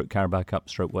Cup, Carabao Cup,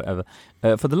 whatever,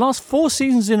 for the last 4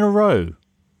 seasons in a row.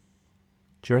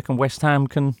 Do you reckon West Ham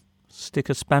can stick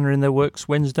a spanner in their works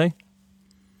Wednesday?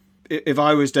 If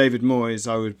I was David Moyes,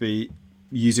 I would be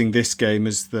using this game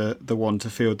as the one to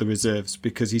field the reserves,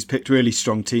 because he's picked really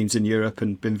strong teams in Europe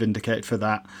and been vindicated for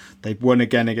that. They've won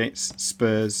again against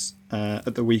Spurs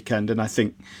at the weekend, and I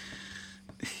think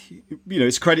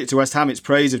it's credit to West Ham, it's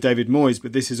praise of David Moyes,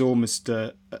 but this is almost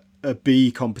a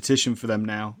B competition for them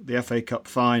now. The FA Cup,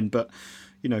 fine, but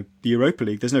the Europa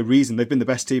League, there's no reason. They've been the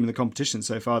best team in the competition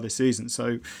so far this season.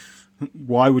 So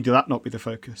why would that not be the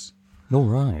focus? All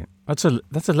right. That's a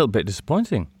little bit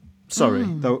disappointing. Sorry,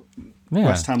 though. Yeah.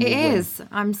 West Ham will win.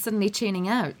 I'm suddenly tuning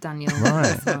out, Daniel.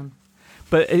 Right.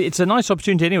 But it's a nice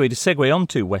opportunity anyway to segue on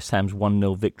to West Ham's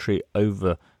 1-0 victory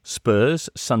over Spurs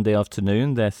Sunday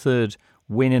afternoon, their third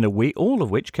win in a week, all of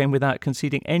which came without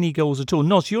conceding any goals at all.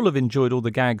 Nos, you'll have enjoyed all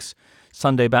the gags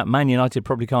Sunday about Man United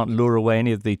probably can't lure away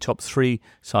any of the top 3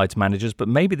 sides managers, but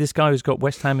maybe this guy who's got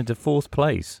West Ham into 4th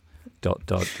place. ...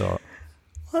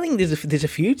 I think there's a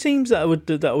few teams that would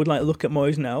like look at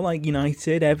Moyes now, like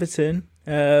United, Everton.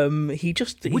 Would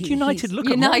United look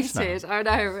at Moyes now? United? I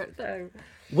know. No.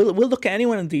 We'll look at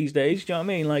anyone these days. Do you know what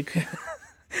I mean? Like,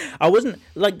 I wasn't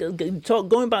like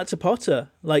going back to Potter.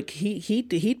 Like he'd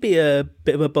be a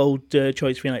bit of a bold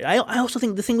choice for United. I also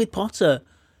think the thing with Potter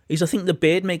is I think the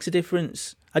beard makes a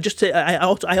difference. I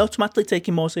automatically take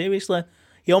him more seriously.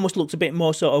 He almost looks a bit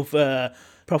more sort of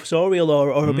professorial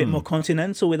or a bit more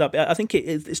continental with that. I think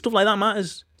it stuff like that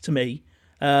matters to me.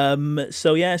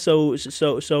 So yeah. So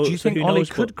do you think Ollie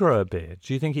could grow a beard?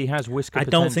 Do you think he has whisker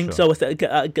potential? I don't think so.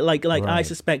 Right. I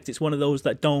suspect it's one of those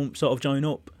that don't sort of join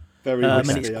up. Very wispy,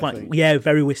 and it's quite,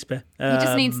 very wispy. He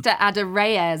just needs to add a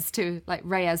Reyes to like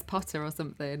Reyes Potter or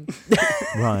something.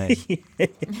 Right. Yeah.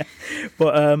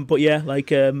 But yeah,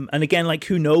 like and again, like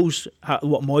who knows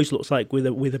what Moyes looks like with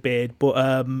a beard?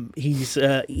 But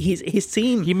his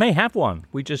team. He may have one.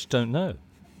 We just don't know.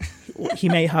 He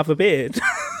may have a beard.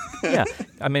 Yeah,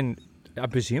 I mean, I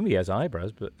presume he has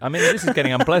eyebrows, but I mean, this is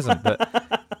getting unpleasant.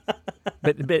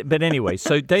 But anyway,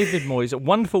 so David Moyes, a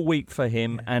wonderful week for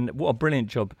him, and what a brilliant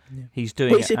job he's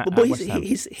doing.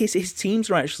 His teams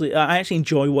are actually. I actually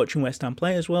enjoy watching West Ham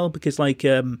play as well because, like,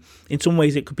 in some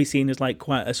ways, it could be seen as like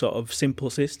quite a sort of simple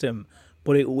system,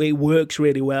 but it works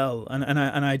really well, and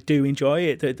I do enjoy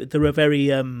it. They're a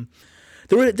very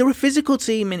They're a physical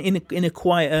team in a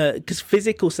quite because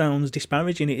physical sounds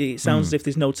disparaging. It sounds as if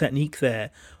there's no technique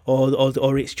there,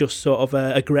 or it's just sort of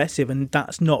aggressive, and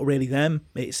that's not really them.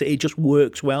 It just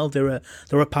works well. They're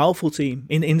a powerful team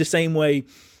in the same way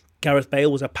Gareth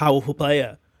Bale was a powerful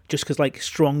player, just because like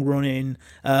strong running,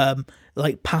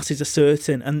 like passes are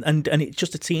certain, and it's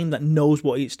just a team that knows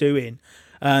what it's doing,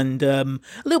 and a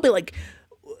little bit like.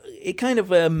 It kind of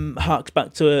harks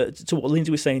back to what Lindsay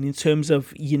was saying in terms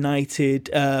of United.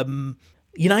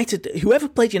 United, whoever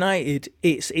played United,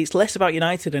 it's less about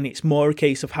United and it's more a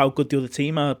case of how good the other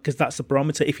team are, because that's the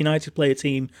barometer. If United play a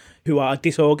team who are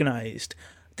disorganised,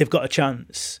 they've got a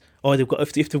chance, or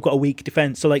if they've got a weak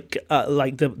defence. So like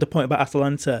the point about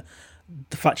Atalanta,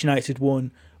 the fact United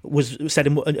won said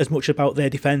as much about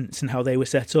their defence and how they were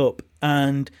set up.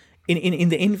 And in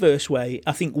the inverse way,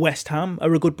 I think West Ham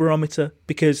are a good barometer,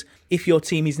 because if your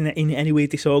team is in any way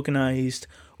disorganised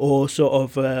or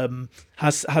sort of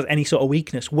has any sort of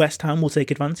weakness, West Ham will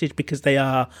take advantage, because they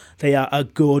are a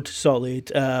good,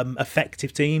 solid,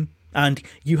 effective team, and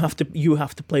you have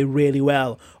to play really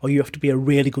well, or you have to be a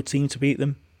really good team to beat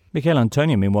them. Mikel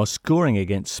Antonio, meanwhile, scoring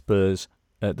against Spurs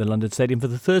at the London Stadium for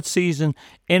the third season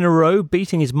in a row,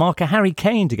 beating his marker Harry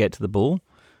Kane to get to the ball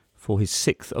for his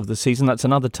sixth of the season. That's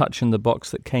another touch in the box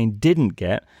that Kane didn't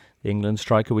get. The England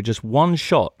striker with just one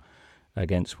shot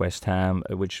against West Ham,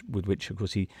 with which, of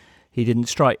course, he didn't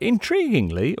strike.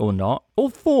 Intriguingly, or not,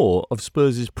 all four of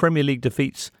Spurs' Premier League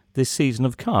defeats this season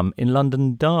have come in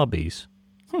London derbies.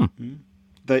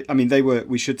 They've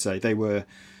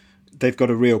got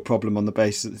a real problem on the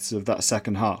basis of that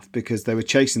second half, because they were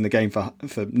chasing the game for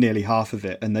nearly half of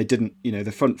it, and they didn't.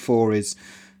 The front four is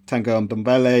Tanguy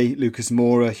Ndombele, Lucas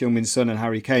Moura, Heung-min Son and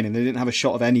Harry Kane, and they didn't have a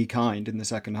shot of any kind in the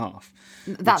second half.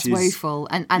 That's woeful,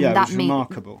 and that means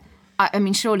remarkable. I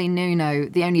mean, surely Nuno,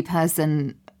 the only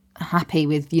person happy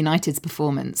with United's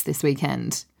performance this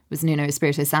weekend was Nuno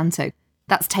Espirito Santo.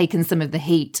 That's taken some of the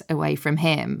heat away from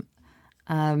him.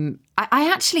 I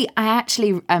actually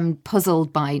am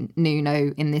puzzled by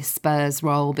Nuno in this Spurs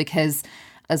role, because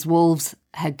as Wolves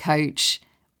head coach,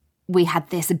 we had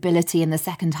this ability in the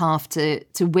second half to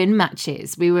win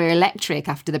matches. We were electric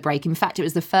after the break. In fact, it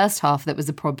was the first half that was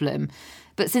a problem.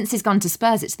 But since he's gone to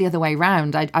Spurs, it's the other way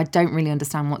round. I don't really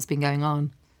understand what's been going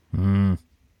on.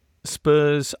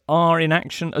 Spurs are in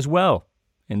action as well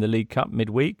in the League Cup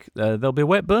midweek. They'll be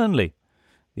away at Burnley.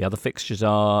 The other fixtures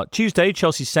are Tuesday,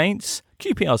 Chelsea Saints,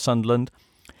 QPR Sunderland,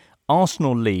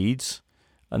 Arsenal Leeds,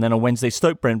 and then on Wednesday,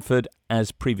 Stoke Brentford,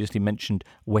 as previously mentioned,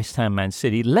 West Ham Man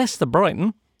City, Leicester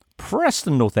Brighton,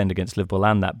 Preston North End against Liverpool,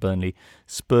 and that Burnley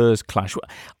Spurs clash.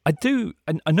 I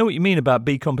know what you mean about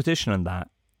big competition and that,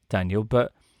 Daniel,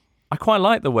 but I quite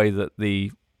like the way that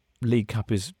the League Cup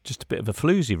is just a bit of a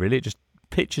floozy, really. It just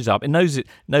pitches up. It knows it.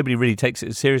 Nobody really takes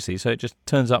it seriously, so it just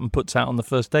turns up and puts out on the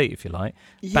first date, if you like.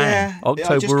 Bang!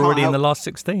 October, we're already in the last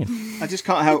 16. I just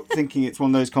can't help thinking it's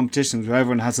one of those competitions where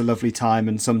everyone has a lovely time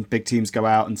and some big teams go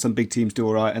out and some big teams do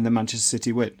all right and then Manchester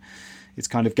City win. It's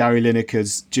kind of Gary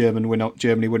Lineker's Germany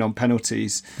win on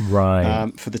penalties, right?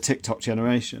 For the TikTok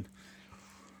generation.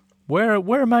 Where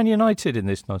are Man United in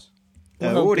this, Nos?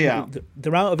 They're already out.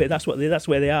 They're out of it. That's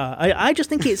where they are. I just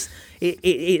think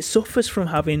it suffers from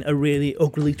having a really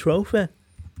ugly trophy.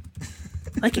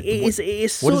 Like it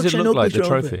is what such does it an look ugly like,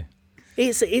 trophy. The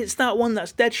trophy? It's that one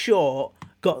that's dead short,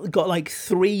 got like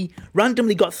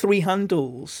randomly got 3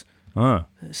 handles. Oh.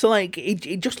 So like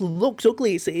it just looks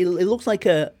ugly. It looks like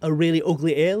a really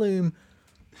ugly heirloom.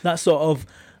 That sort of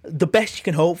the best you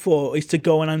can hope for is to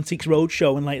go on Antiques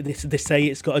Roadshow and like they say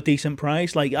it's got a decent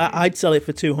price. Like I'd sell it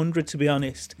for 200 to be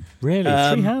honest. Really,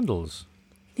 3 handles.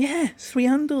 Yeah, 3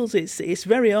 handles. It's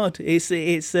very odd. It's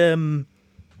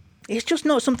just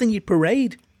not something you'd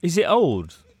parade. Is it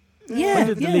old? Yeah. When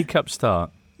did the League Cup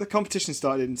start? The competition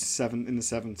started in the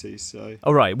 70s. So.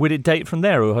 Oh right, would it date from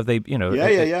there, or have they?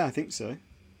 Yeah. I think so.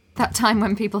 That time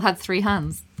when people had 3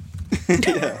 hands.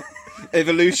 Yeah.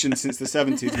 Evolution since the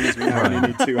 70s means we now only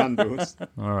need 2 handles.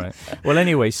 All right. Well,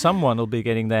 anyway, someone will be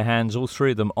getting their hands, all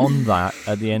 3 of them, on that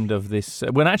at the end of this.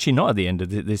 Well, actually, not at the end of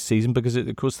this season, because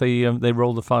of course they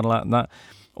roll the final out and that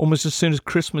almost as soon as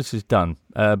Christmas is done.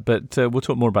 But we'll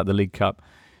talk more about the League Cup.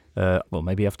 Well,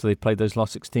 maybe after they've played those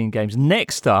last 16 games.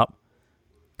 Next up,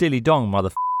 dilly dong,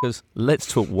 motherfuckers. Let's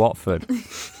talk Watford.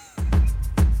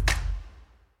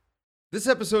 This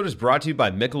episode is brought to you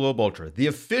by Michelob Ultra, the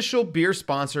official beer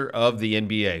sponsor of the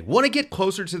NBA. Want to get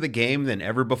closer to the game than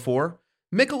ever before?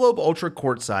 Michelob Ultra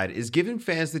Courtside is giving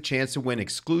fans the chance to win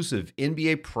exclusive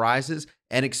NBA prizes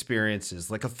and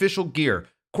experiences like official gear,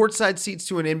 courtside seats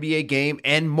to an NBA game,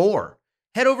 and more.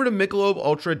 Head over to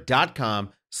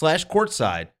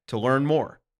MichelobUltra.com/courtside to learn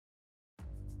more.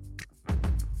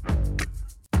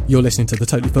 You're listening to The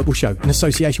Totally Football Show in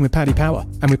association with Paddy Power.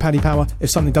 And with Paddy Power, if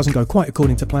something doesn't go quite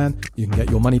according to plan, you can get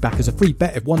your money back as a free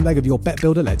bet if one leg of your bet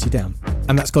builder lets you down.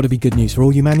 And that's got to be good news for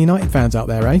all you Man United fans out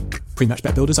there, eh? Pre-match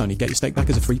bet builders only. Get your stake back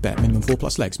as a free bet. Minimum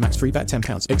 4+ legs. Max free bet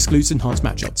 £10. Excludes enhanced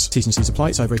match odds. T's and C's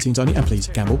apply. It's over 18s only. And please,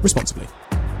 gamble responsibly.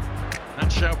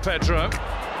 And João Pedro.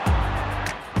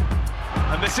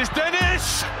 And this is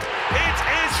Dennis. It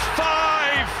is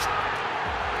 5.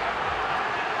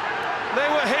 They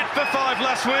were hit for 5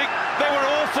 last week. They were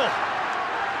awful.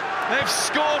 They've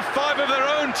scored 5 of their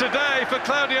own today for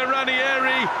Claudio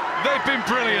Ranieri. They've been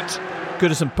brilliant.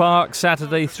 Goodison Park,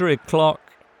 Saturday, 3 o'clock.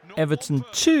 Everton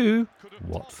 2,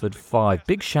 Watford 5.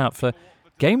 Big shout for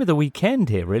game of the weekend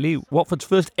here, really. Watford's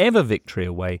first ever victory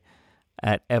away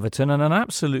at Everton, and an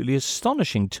absolutely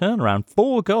astonishing turnaround.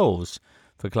 4 goals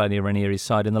for Claudio Ranieri's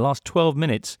side in the last 12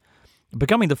 minutes,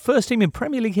 becoming the first team in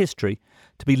Premier League history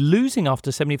to be losing after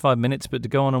 75 minutes, but to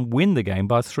go on and win the game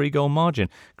by a 3-goal margin.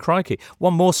 Crikey.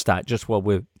 One more stat, just while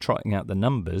we're trotting out the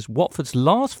numbers. Watford's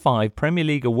last 5 Premier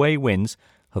League away wins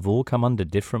have all come under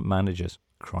different managers.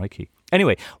 Crikey.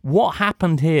 Anyway, what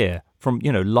happened here from,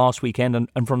 last weekend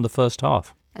and from the first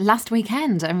half? Last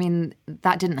weekend, I mean,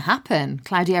 that didn't happen.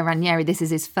 Claudio Ranieri, this is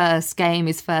his first game,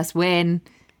 his first win.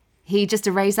 He just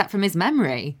erased that from his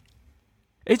memory.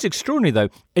 It's extraordinary, though.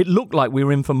 It looked like we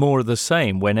were in for more of the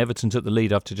same when Everton took the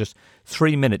lead after just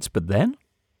 3 minutes. But then?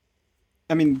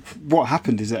 I mean, what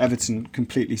happened is that Everton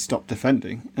completely stopped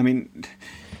defending. I mean,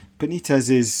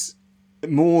 Benitez is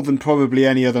more than probably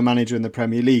any other manager in the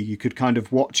Premier League. You could kind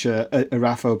of watch a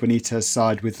Rafael Benitez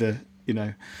side with the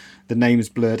names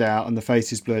blurred out and the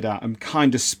faces blurred out and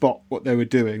kind of spot what they were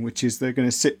doing, which is they're going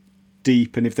to sit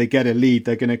deep, and if they get a lead,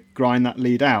 they're going to grind that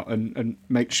lead out and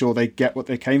make sure they get what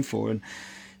they came for. And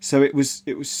so it was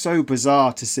so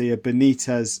bizarre to see a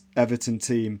Benitez Everton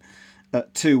team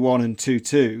at 2-1 and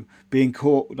 2-2 being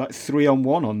caught like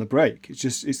 3-on-1 on the break.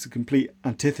 It's the complete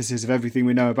antithesis of everything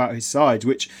we know about his side,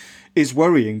 which is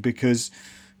worrying because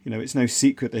it's no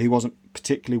secret that he wasn't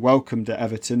particularly welcomed at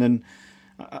Everton. And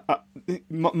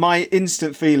my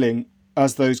instant feeling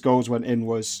as those goals went in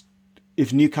was,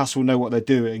 if Newcastle know what they're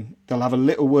doing, they'll have a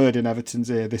little word in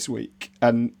Everton's ear this week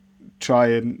and try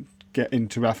and get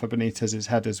into Rafa Benitez's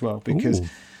head as well, because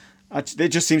it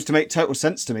just seems to make total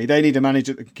sense to me. They need a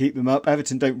manager that can keep them up.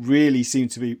 Everton don't really seem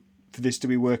to be for this to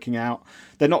be working out.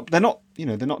 They're not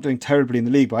doing terribly in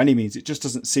the league by any means. It just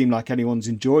doesn't seem like anyone's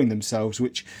enjoying themselves,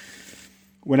 which,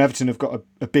 when Everton have got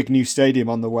a big new stadium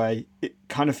on the way, it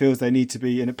kind of feels they need to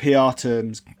be, in PR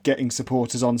terms, getting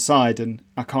supporters on side, and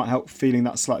I can't help feeling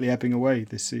that slightly ebbing away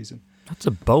this season. That's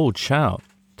a bold shout,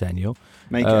 Daniel.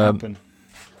 Make it happen.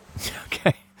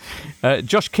 Okay.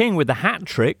 Josh King with the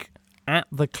hat-trick at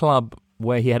the club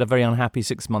where he had a very unhappy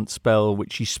 6-month spell,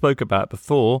 which he spoke about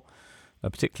before,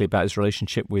 particularly about his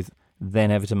relationship with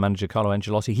then Everton manager Carlo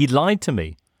Ancelotti. He lied to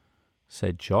me,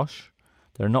 said Josh.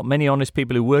 There are not many honest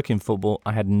people who work in football.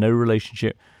 I had no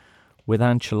relationship with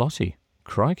Ancelotti.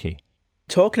 Crikey.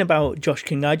 Talking about Josh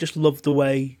King, I just love the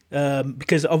way,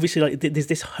 because obviously there's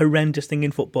this horrendous thing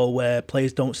in football where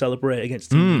players don't celebrate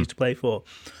against teams they used to play for.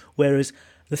 Whereas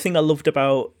the thing I loved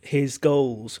about his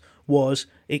goals was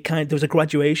there was a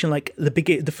graduation. Like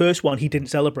the first one, he didn't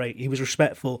celebrate. He was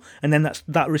respectful, and then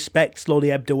that respect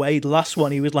slowly ebbed away. The last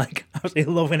one, he was like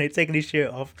absolutely loving it, taking his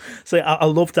shirt off. So I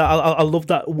love that. I love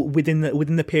that within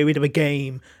the period of a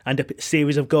game and a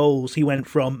series of goals, he went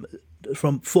from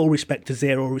full respect to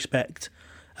zero respect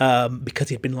because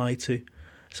he'd been lied to.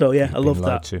 So yeah, I love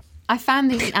that. I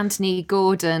found the Anthony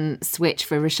Gordon switch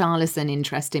for Richarlison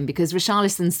interesting because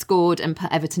Richarlison scored and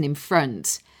put Everton in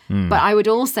front. But I would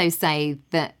also say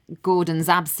that Gordon's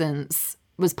absence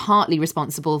was partly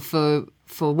responsible for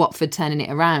Watford turning it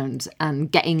around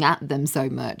and getting at them so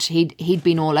much. He'd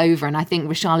been all over, and I think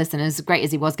Richarlison, as great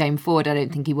as he was going forward, I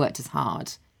don't think he worked as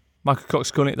hard. Michael Cox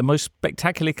calling it the most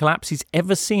spectacular collapse he's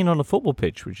ever seen on a football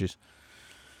pitch, which is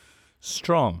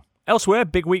strong. Elsewhere,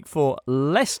 big week for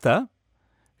Leicester,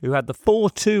 who had the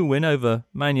 4-2 win over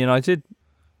Man United.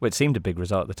 Well, it seemed a big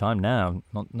result at the time. Now,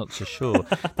 not so sure.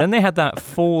 Then they had that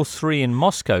 4-3 in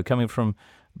Moscow, coming from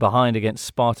behind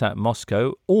against Spartak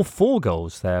Moscow. All 4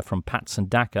 goals there from Patson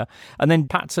Daka. And then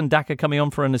Patson Daka coming on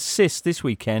for an assist this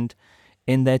weekend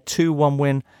in their 2-1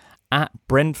 win at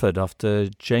Brentford after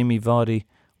Jamie Vardy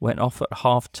went off at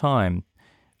half-time.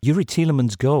 Yuri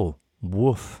Tielemans' goal.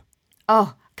 Woof.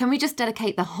 Oh, can we just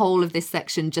dedicate the whole of this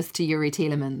section just to Yuri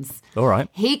Tielemans? All right.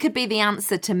 He could be the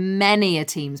answer to many a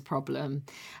team's problem.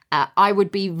 I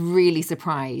would be really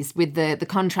surprised with the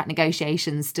contract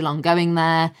negotiations still ongoing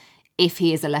there if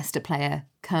he is a Leicester player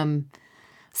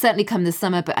certainly come the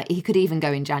summer, but he could even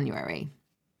go in January.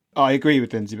 I agree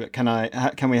with Lindsay, but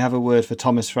can we have a word for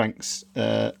Thomas Frank's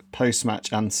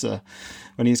post-match answer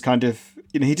when he's kind of,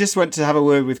 he just went to have a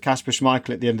word with Kasper Schmeichel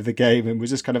at the end of the game and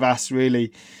was just kind of asked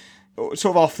really sort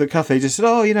of off the cuff. He just said,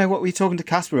 what were you talking to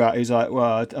Kasper about? He was like,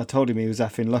 well, I told him he was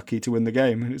effing lucky to win the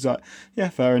game. And it was like, yeah,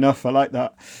 fair enough. I like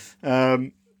that.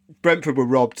 Brentford were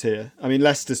robbed here. I mean,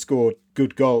 Leicester scored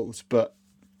good goals, but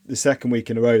the second week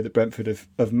in a row that Brentford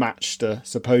have matched a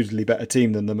supposedly better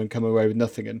team than them and come away with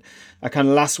nothing. And I kind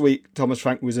of last week, Thomas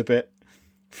Frank was a bit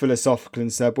philosophical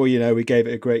and said, well, we gave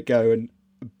it a great go. And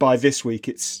by this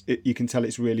week, you can tell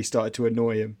it's really started to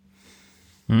annoy him.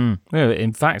 Yeah,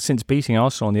 in fact, since beating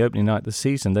Arsenal on the opening night of the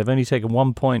season, they've only taken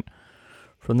 1 point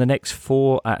from the next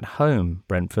 4 at home,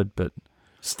 Brentford. But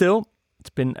still, it's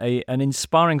been an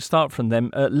inspiring start from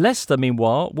them. Leicester,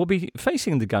 meanwhile, will be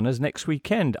facing the Gunners next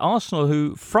weekend. Arsenal,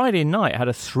 who Friday night had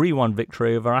a 3-1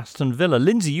 victory over Aston Villa.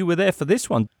 Lindsay, you were there for this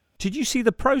one. Did you see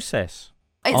the process?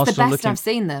 It's Arsenal the best I've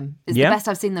seen them. It's the best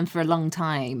I've seen them for a long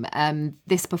time.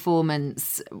 This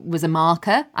performance was a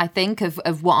marker, I think,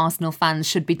 of what Arsenal fans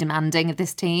should be demanding of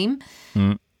this team.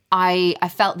 I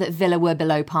felt that Villa were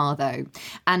below par, though.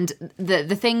 And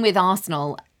the thing with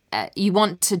Arsenal, you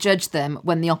want to judge them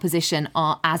when the opposition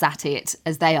are as at it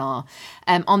as they are.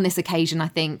 On this occasion, I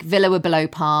think Villa were below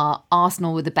par.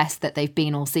 Arsenal were the best that they've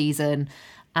been all season.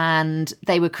 And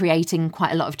they were creating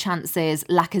quite a lot of chances.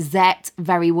 Lacazette,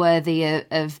 very worthy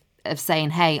of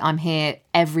saying, hey, I'm here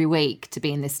every week to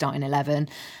be in this starting 11.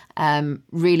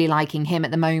 Really liking him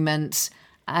at the moment.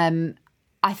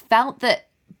 I felt that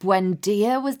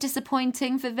Buendia was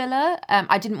disappointing for Villa.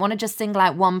 I didn't want to just single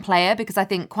out one player because I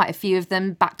think quite a few of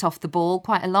them backed off the ball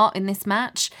quite a lot in this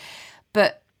match.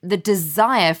 But the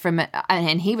desire from it,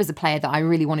 and he was a player that I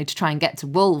really wanted to try and get to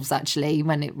Wolves actually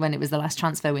when it was the last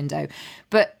transfer window,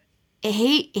 but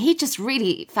he just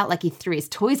really felt like he threw his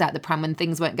toys out the pram when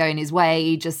things weren't going his way.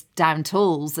 He just down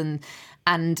tools, and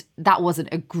that wasn't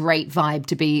a great vibe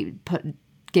to be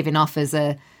given off as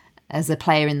a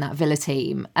player in that Villa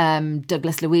team.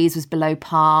 Douglas Luiz was below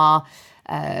par.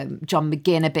 John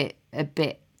McGinn a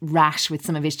bit rash with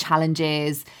some of his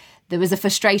challenges. There was a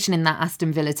frustration in that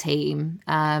Aston Villa team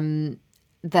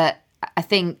that I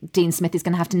think Dean Smith is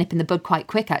going to have to nip in the bud quite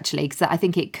quick, actually, because I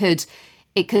think it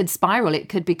could spiral. It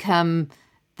could become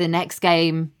the next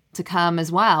game to come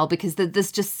as well, because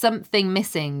there's just something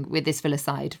missing with this Villa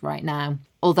side right now.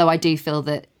 Although I do feel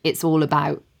that it's all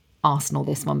about Arsenal,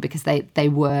 this one, because they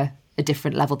were a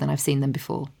different level than I've seen them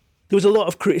before. There was a lot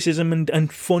of criticism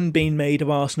and fun being made of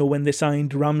Arsenal when they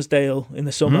signed Ramsdale in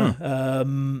the summer,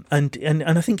 and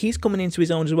I think he's coming into his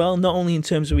own as well. Not only in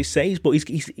terms of his saves, but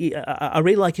I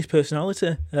really like his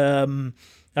personality.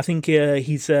 I think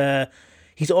he's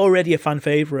already a fan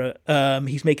favourite.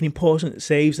 He's making important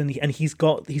saves, and he's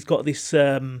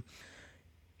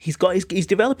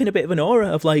developing a bit of an aura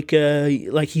of like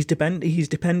he's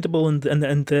dependable, and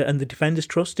the defenders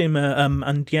trust him.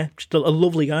 And yeah, just a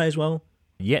lovely guy as well.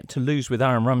 Yet to lose with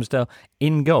Aaron Ramsdale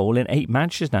in goal in 8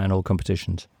 matches now in all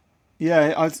competitions.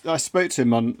 Yeah, I spoke to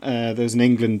him on, there was an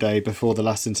England day before the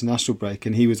last international break,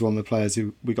 and he was one of the players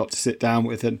who we got to sit down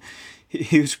with, and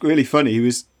he was really funny.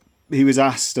 He was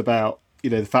asked about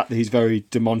the fact that he's very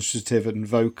demonstrative and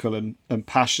vocal and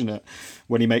passionate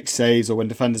when he makes saves or when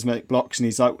defenders make blocks, and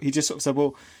he just sort of said,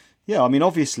 well, yeah, I mean,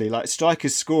 obviously, like,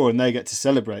 strikers score and they get to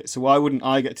celebrate, so why wouldn't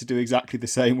I get to do exactly the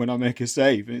same when I make a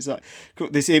save? And it's like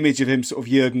this image of him sort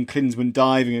of Jurgen Klinsmann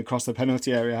diving across the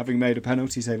penalty area, having made a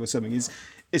penalty save or something,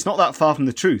 it's not that far from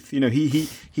the truth. He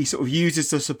sort of uses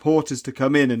the supporters to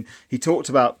come in, and he talked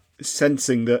about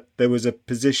sensing that there was a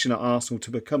position at Arsenal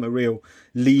to become a real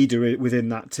leader within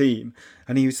that team.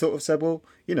 And he sort of said, well,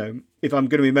 if I'm going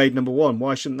to be made number one,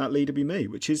 why shouldn't that leader be me?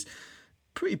 Which is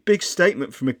pretty big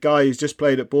statement from a guy who's just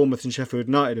played at Bournemouth and Sheffield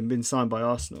United and been signed by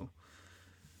Arsenal.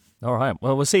 All right,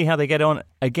 well, we'll see how they get on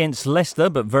against Leicester,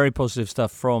 but very positive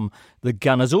stuff from the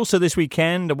Gunners. Also this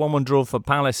weekend, a 1-1 draw for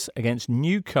Palace against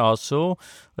Newcastle,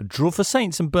 a draw for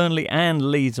Saints and Burnley and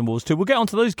Leeds and Wolves too. We'll get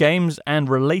onto those games and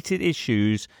related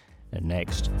issues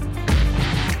next.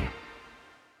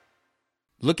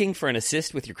 Looking for an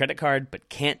assist with your credit card but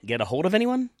can't get a hold of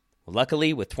anyone?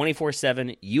 Luckily, with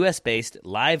 24/7 US-based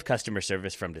live customer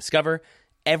service from Discover,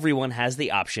 everyone has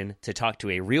the option to talk to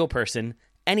a real person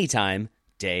anytime,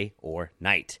 day or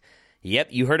night. Yep,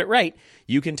 you heard it right.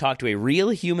 You can talk to a real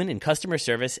human in customer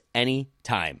service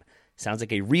anytime. Sounds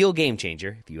like a real game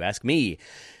changer, if you ask me.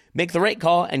 Make the right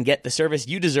call and get the service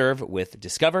you deserve with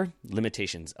Discover.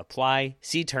 Limitations apply.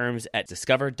 See terms at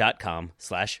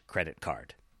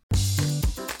discover.com/creditcard.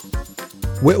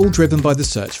 We're all driven by the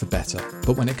search for better,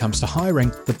 but when it comes to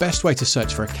hiring, the best way to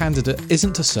search for a candidate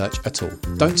isn't to search at all.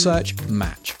 Don't search,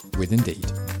 match with Indeed.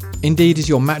 Indeed is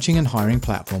your matching and hiring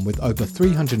platform with over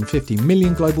 350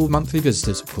 million global monthly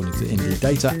visitors, according to Indeed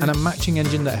data, and a matching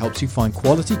engine that helps you find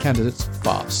quality candidates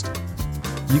fast.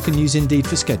 You can use Indeed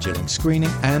for scheduling,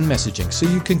 screening, and messaging so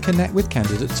you can connect with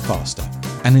candidates faster.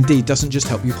 And Indeed doesn't just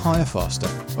help you hire faster.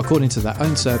 According to their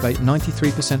own survey,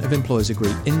 93% of employers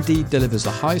agree Indeed delivers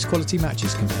the highest quality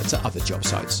matches compared to other job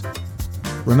sites.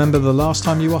 Remember the last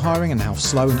time you were hiring and how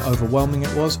slow and overwhelming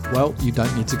it was? Well, you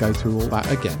don't need to go through all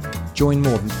that again. Join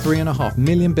more than 3.5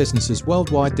 million businesses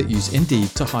worldwide that use Indeed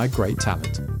to hire great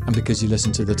talent. And because you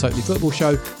listen to the Totally Football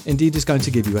Show, Indeed is going to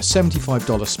give you a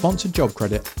 $75 sponsored job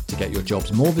credit to get your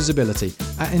jobs more visibility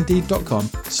at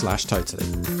Indeed.com/totally.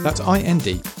 That's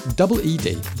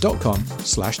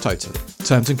INDEED.com/totally.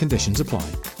 Terms and conditions apply.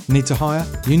 Need to hire?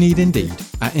 You need Indeed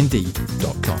at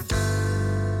Indeed.com.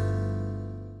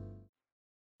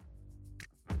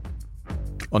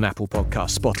 On Apple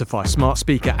Podcasts, Spotify, Smart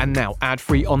Speaker, and now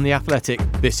ad-free on The Athletic,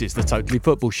 this is the Totally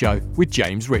Football Show with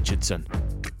James Richardson.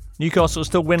 Newcastle are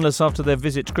still winless after their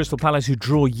visit to Crystal Palace, who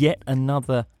draw yet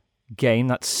another game.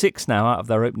 That's 6 now out of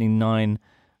their opening 9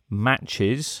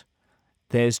 matches.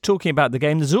 There's talking about the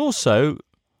game. There's also,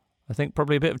 I think,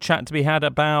 probably a bit of chat to be had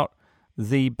about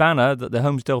the banner that the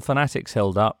Homesdale Fanatics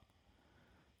held up,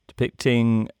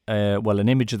 depicting, an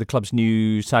image of the club's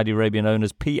new Saudi Arabian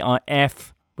owners,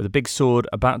 PIF, with a big sword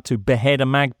about to behead a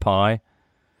magpie,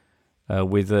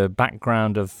 with a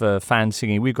background of fans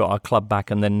singing, "We've got our club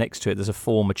back," and then next to it there's a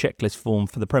checklist form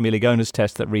for the Premier League owners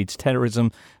test that reads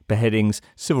terrorism, beheadings,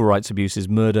 civil rights abuses,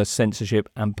 murder, censorship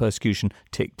and persecution,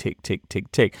 tick, tick, tick, tick,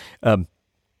 tick.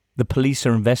 The police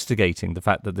are investigating the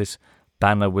fact that this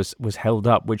banner was held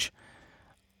up, which,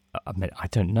 I mean, I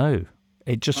don't know.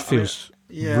 It just feels...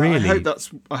 really? I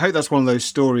hope that's one of those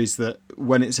stories that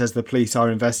when it says the police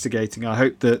are investigating, I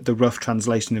hope that the rough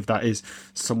translation of that is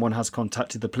someone has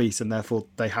contacted the police and therefore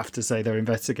they have to say they're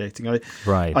investigating.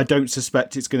 I don't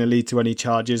suspect it's going to lead to any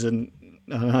charges, and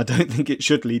I don't think it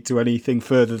should lead to anything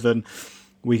further than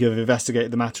we have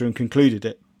investigated the matter and concluded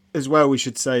it. As well, we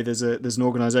should say there's an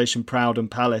organisation, Proud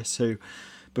and Palace, who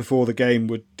before the game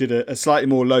did a slightly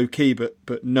more low key but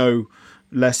no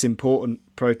less important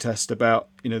protest about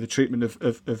the treatment of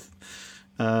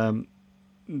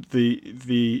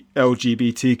the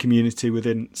LGBT community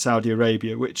within Saudi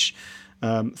Arabia, which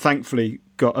thankfully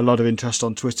got a lot of interest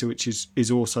on Twitter, which is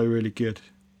also really good.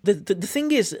 The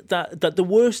thing is that the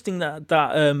worst thing that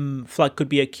flag could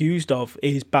be accused of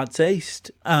is bad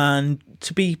taste, and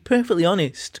to be perfectly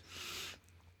honest,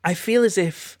 I feel as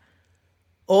if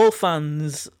all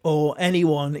fans or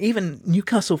anyone, even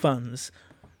Newcastle fans,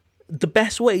 the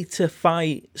best way to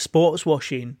fight sports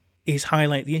washing is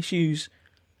highlight the issues.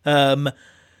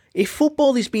 If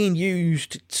football is being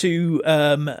used to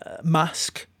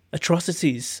mask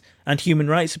atrocities and human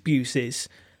rights abuses,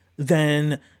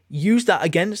 then use that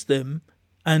against them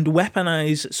and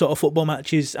weaponize sort of football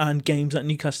matches and games that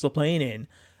Newcastle are playing in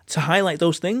to highlight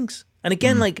those things. And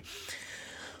again,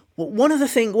 one of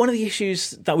the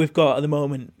issues that we've got at the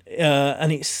moment,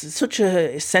 and it's such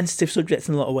a sensitive subject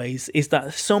in a lot of ways, is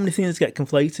that so many things get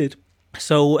conflated.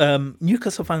 So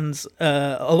Newcastle fans,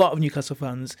 a lot of Newcastle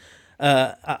fans,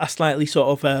 are slightly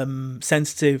sort of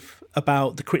sensitive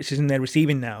about the criticism they're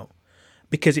receiving now,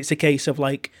 because it's a case of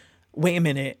like, wait a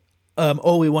minute,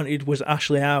 all we wanted was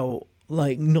Ashley out.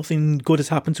 Like, nothing good has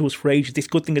happened to us for ages. This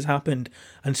good thing has happened,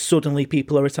 and suddenly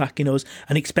people are attacking us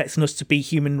and expecting us to be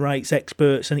human rights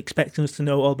experts and expecting us to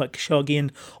know all about Khashoggi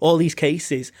and all these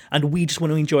cases, and we just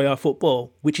want to enjoy our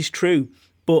football, which is true.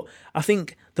 But I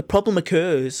think the problem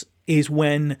occurs is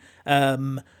when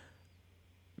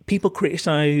people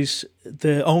criticise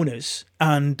the owners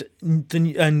and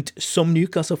some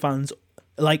Newcastle fans,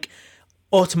 like,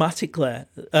 automatically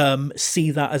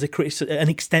see that as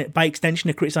by extension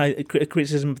a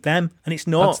criticism of them, and it's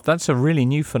not. That's a really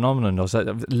new phenomenon.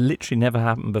 That literally never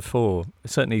happened before.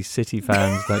 Certainly, City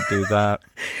fans don't do that.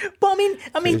 But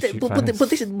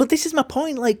but this is my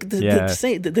point. Like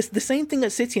the same thing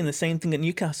at City and the same thing at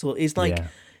Newcastle is like. Yeah.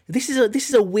 This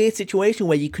is a weird situation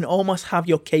where you can almost have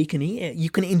your cake and eat it. You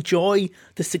can enjoy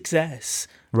the success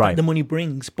that the money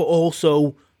brings, but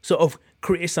also sort of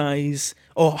criticize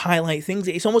or highlight things.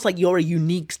 It's almost like you're a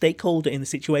unique stakeholder in the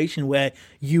situation where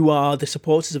you are the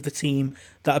supporters of the team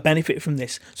that are benefiting from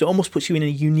this. So it almost puts you in a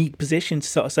unique position to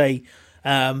sort of say,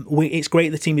 it's great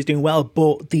the team is doing well,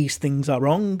 but these things are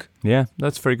wrong. Yeah,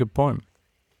 that's a very good point.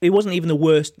 It wasn't even the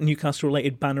worst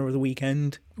Newcastle-related banner of the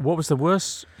weekend. What was the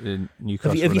worst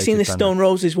Newcastle-related Have you seen the banner? Stone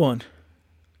Roses one?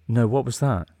 No, what was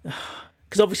that?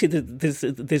 Because obviously there's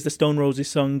the Stone Roses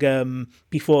song,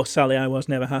 Before Sally I Was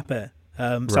Never Happy,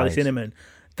 Sally Cinnamon.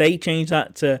 They changed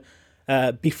that to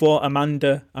Before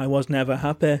Amanda I Was Never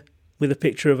Happy, with a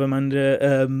picture of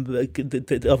Amanda.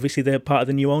 Obviously they're part of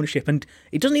the new ownership, and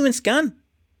it doesn't even scan.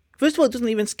 First of all, it doesn't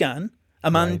even scan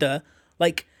Amanda.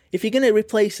 Like, if you're going to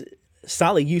replace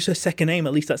Sally, use her second name,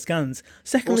 at least that scans.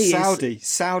 Secondly,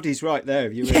 Saudi's right there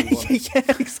if you really want. Yeah,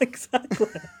 exactly.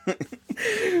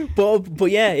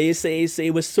 but yeah,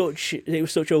 it was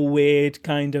such a weird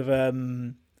kind of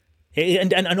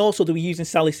and also they were using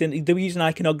they were using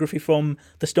iconography from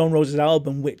the Stone Roses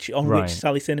album, which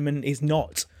Sally Cinnamon is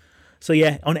not. So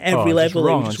yeah, on every level,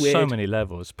 wrong it was on weird. So many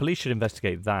levels. Police should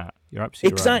investigate that. You're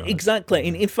absolutely right. Exactly.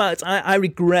 In fact, I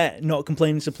regret not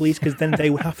complaining to police, because then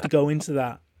they would have to go into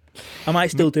that. I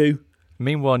might still do.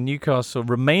 Meanwhile, Newcastle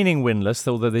remaining winless,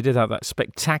 although they did have that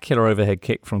spectacular overhead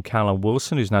kick from Callum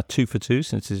Wilson, who's now 2 for 2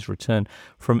 since his return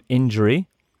from injury.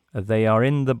 They are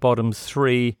in the bottom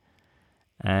three,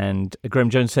 and Graham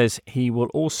Jones says he will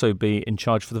also be in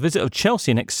charge for the visit of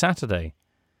Chelsea next Saturday.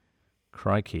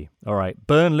 Crikey. All right,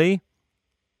 Burnley,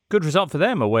 good result for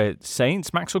them away at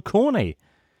Saints. Maxwell Cornet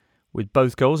with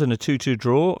both goals in a 2-2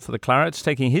 draw for the Clarets,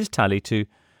 taking his tally to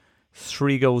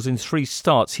 3 goals in 3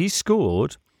 starts. He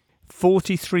scored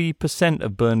 43%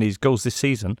 of Burnley's goals this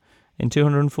season in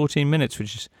 214 minutes,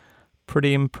 which is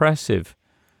pretty impressive.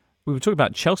 We were talking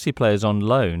about Chelsea players on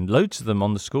loan, loads of them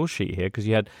on the score sheet here, because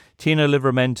you had Tino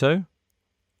Livramento,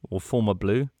 or former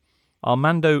Blue,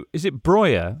 Armando, is it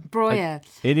Breuer? Breuer.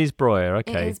 It is Breuer,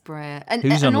 okay. It is Breuer.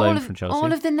 Who's on loan from Chelsea?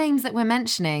 All of the names that we're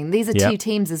mentioning, these are two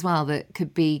teams as well that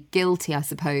could be guilty, I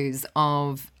suppose,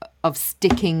 of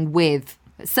sticking with,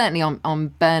 certainly on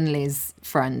Burnley's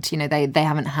front. You know, they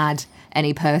haven't had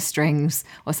any purse strings,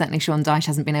 or certainly Sean Dyche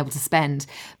hasn't been able to spend.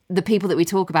 The people that we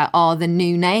talk about are the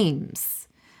new names.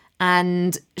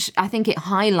 And I think it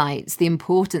highlights the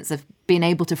importance of being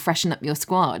able to freshen up your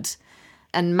squad.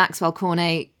 And Maxwell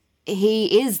Cornet,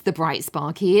 he is the bright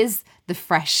spark. He is the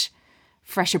fresh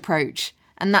approach.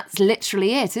 And that's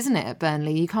literally it, isn't it, at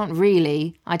Burnley? You can't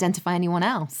really identify anyone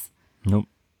else. Nope.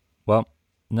 Well,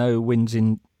 no wins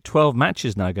in 12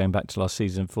 matches now going back to last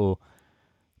season for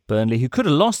Burnley, who could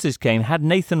have lost this game had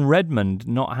Nathan Redmond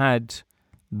not had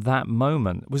that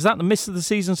moment. Was that the miss of the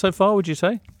season so far, would you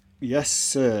say? Yes,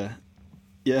 sir.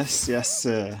 Yes,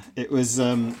 sir. It was,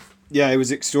 it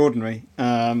was extraordinary.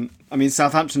 I mean,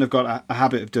 Southampton have got a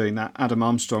habit of doing that. Adam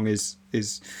Armstrong is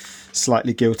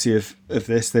slightly guilty of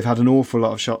this. They've had an awful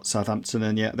lot of shots, Southampton,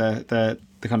 and yet the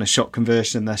kind of shot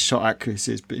conversion, their shot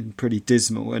accuracy has been pretty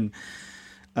dismal. And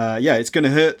it's going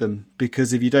to hurt them,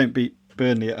 because if you don't beat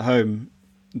Burnley at home,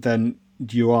 then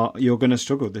you're going to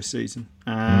struggle this season.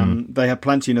 They had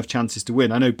plenty enough chances to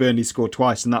win. I know Burnley scored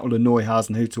twice, and that will annoy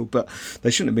Hasenhüttl, but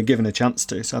they shouldn't have been given a chance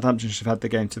to. Southampton should have had the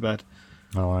game to bed.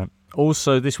 All right.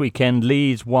 Also this weekend,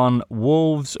 Leeds won,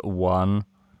 Wolves won.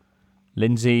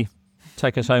 Lindsay,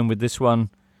 take us home with this one.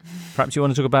 Perhaps you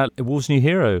want to talk about Wolves' new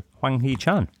hero, Hwang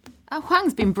Hee-chan.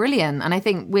 Hwang's been brilliant, and I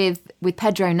think with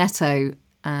Pedro Neto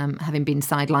having been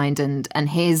sidelined, and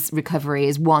his recovery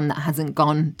is one that hasn't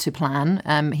gone to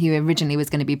plan. He originally was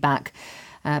going to be back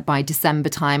by December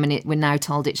time, and we're now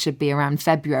told it should be around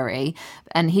February.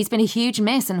 And he's been a huge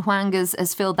miss, and Hwang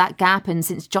has filled that gap. And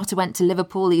since Jota went to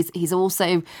Liverpool, he's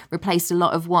also replaced a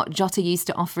lot of what Jota used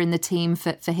to offer in the team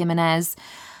for Jimenez.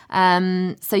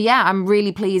 So yeah, I'm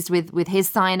really pleased with his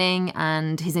signing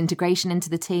and his integration into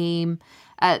the team.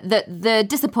 The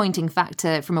disappointing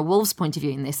factor from a Wolves point of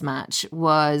view in this match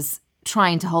was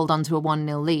trying to hold on to a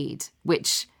 1-0 lead,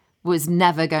 which was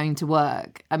never going to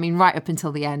work. I mean, right up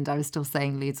until the end, I was still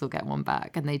saying Leeds will get one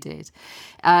back, and they did.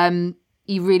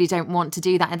 You really don't want to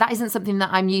do that. And that isn't something that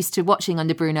I'm used to watching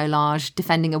under Bruno Lage,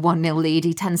 defending a 1-0 lead.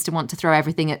 He tends to want to throw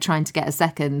everything at trying to get a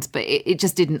second, but it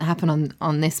just didn't happen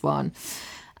on this one.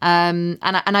 And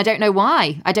I don't know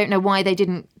why. I don't know why they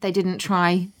didn't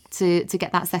try to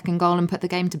get that second goal and put the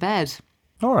game to bed.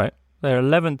 All right. They're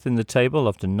 11th in the table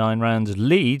after 9 rounds.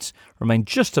 Leeds remain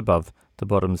just above the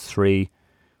bottom 3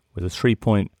 with a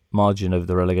 3-point margin over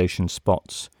the relegation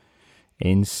spots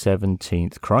in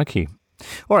 17th. Crikey.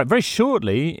 All right, very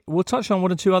shortly, we'll touch on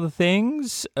one or two other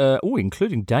things,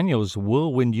 including Daniel's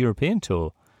whirlwind European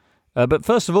tour. But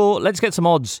first of all, let's get some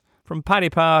odds from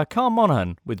Paddy Power, Carl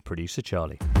Monaghan with producer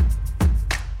Charlie.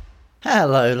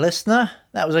 Hello, listener.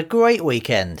 That was a great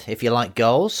weekend, if you like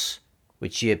goals,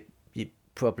 which you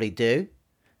probably do.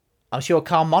 I'm sure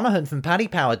Carl Monaghan from Paddy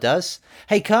Power does.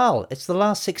 Hey, Carl, it's the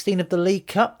last 16 of the League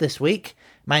Cup this week.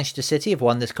 Manchester City have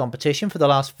won this competition for the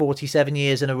last 47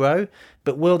 years in a row,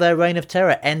 but will their reign of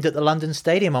terror end at the London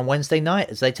Stadium on Wednesday night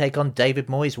as they take on David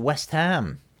Moyes' West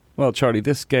Ham? Well, Charlie,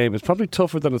 this game is probably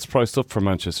tougher than it's priced up for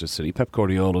Manchester City. Pep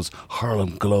Guardiola's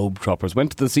Harlem Globetrotters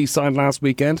went to the Seaside last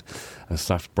weekend and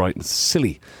slapped Brighton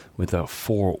silly with a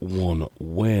 4-1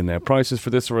 win. Now, prices for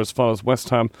this are as follows. West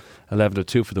Ham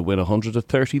 11-2 for the win,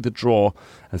 100-30 the draw,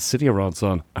 and City are odds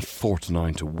on at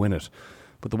 4-9 to win it.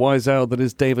 But the wise owl that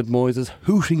is David Moyes is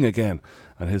hooting again,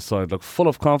 and his side look full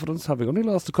of confidence, having only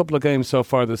lost a couple of games so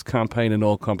far this campaign in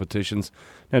all competitions.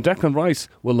 Now, Declan Rice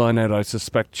will line out, I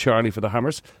suspect, Charlie for the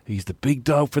Hammers. He's the big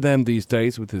dog for them these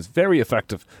days with his very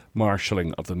effective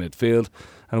marshalling of the midfield.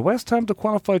 And West Ham to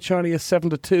qualify, Charlie, is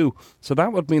 7-2, so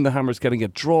that would mean the Hammers getting a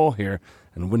draw here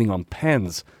and winning on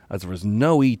pens, as there is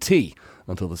no ET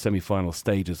until the semi-final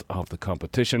stages of the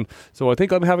competition. So I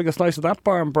think I'm having a slice of that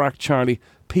Barn Brack, Charlie.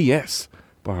 P.S.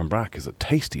 Barn Brack is a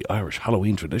tasty Irish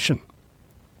Halloween tradition.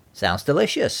 Sounds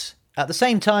delicious. At the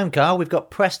same time, Carl, we've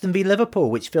got Preston v Liverpool,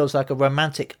 which feels like a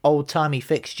romantic old-timey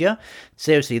fixture.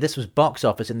 Seriously, this was box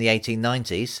office in the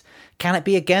 1890s. Can it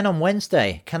be again on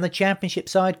Wednesday? Can the Championship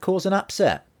side cause an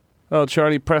upset? Well,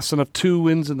 Charlie, Preston have 2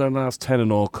 wins in their last 10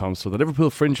 in all comps, so the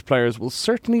Liverpool fringe players will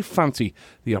certainly fancy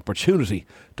the opportunity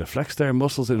to flex their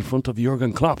muscles in front of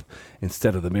Jurgen Klopp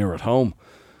instead of the mirror at home.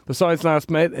 The sides last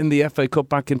met in the FA Cup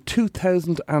back in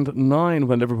 2009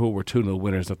 when Liverpool were 2-0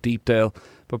 winners at Deepdale.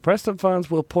 But Preston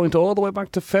fans will point all the way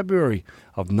back to February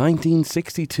of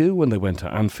 1962 when they went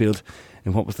to Anfield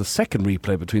in what was the second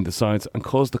replay between the sides and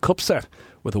caused the cup set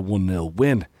with a 1-0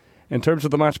 win. In terms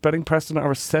of the match betting, Preston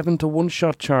are a 7-1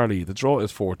 shot, Charlie. The draw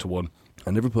is 4-1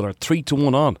 and Liverpool are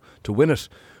 3-1 on to win it.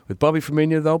 With Bobby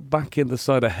Firmino, though, back in the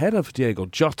side ahead of Diego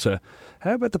Jota,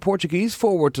 how about the Portuguese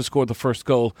forward to score the first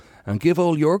goal and give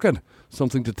old Jurgen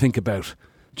something to think about?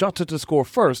 Jota to score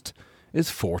first is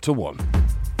 4-1.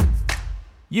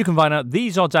 You can find out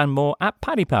these odds and more at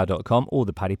paddypower.com or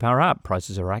the Paddy Power app.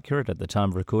 Prices are accurate at the time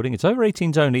of recording. It's over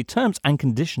 18s only. Terms and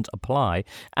conditions apply.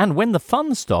 And when the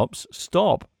fun stops,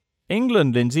 stop.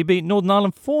 England, Lindsay, beat Northern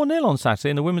Ireland 4-0 on Saturday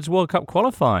in the Women's World Cup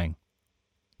qualifying.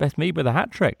 Beth Mead with a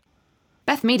hat-trick.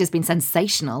 Beth Mead has been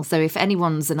sensational, so if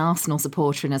anyone's an Arsenal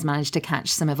supporter and has managed to catch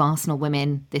some of Arsenal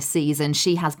women this season,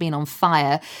 she has been on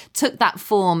fire, took that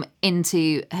form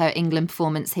into her England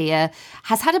performance here,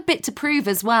 has had a bit to prove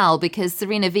as well because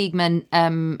Serena Wiegman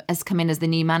has come in as the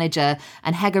new manager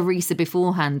and Hege Riise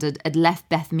beforehand had left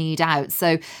Beth Mead out.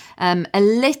 So a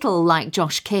little like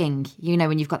Josh King, you know,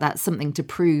 when you've got that something to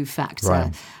prove factor.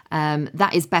 Right.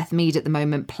 That is Beth Mead at the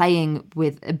moment, playing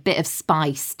with a bit of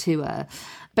spice to her.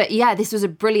 But yeah, this was a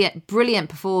brilliant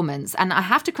performance. And I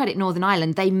have to credit Northern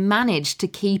Ireland. They managed to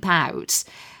keep out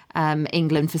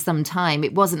England for some time.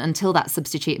 It wasn't until that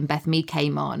substitute and Beth Mead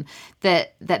came on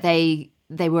that they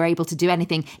were able to do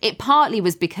anything. It partly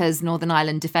was because Northern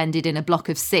Ireland defended in a block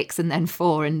of 6 and then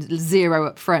 4 and 0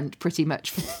 up front pretty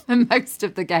much for most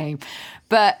of the game.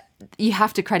 But you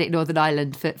have to credit Northern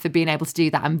Ireland for being able to do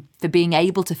that and for being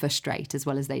able to frustrate as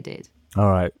well as they did. All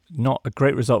right, not a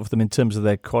great result for them in terms of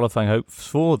their qualifying hopes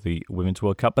for the Women's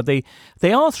World Cup, but they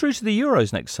are through to the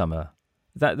Euros next summer.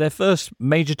 That their first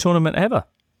major tournament ever.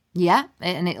 Yeah,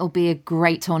 and it'll be a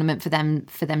great tournament for them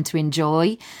to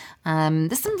enjoy.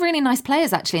 There's some really nice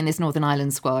players actually in this Northern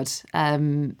Ireland squad.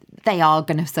 they are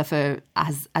going to suffer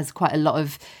as quite a lot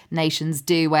of nations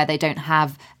do, where they don't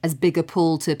have as big a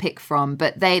pool to pick from.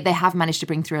 But they have managed to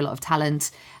bring through a lot of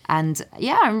talent, and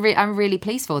yeah, I'm really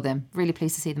pleased for them. Really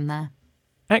pleased to see them there.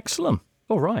 Excellent.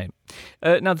 All right.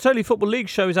 Now, the Totally Football League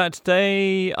show is out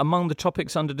today. Among the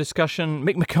topics under discussion,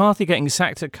 Mick McCarthy getting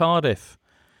sacked at Cardiff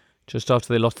just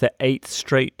after they lost their 8th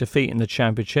straight defeat in the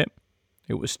Championship.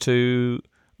 It was to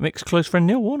Mick's close friend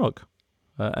Neil Warnock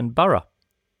and Borough.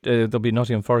 There'll be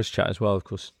Nottingham Forest chat as well, of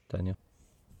course, Daniel.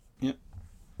 Yep.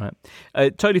 Right.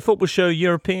 Totally Football Show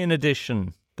European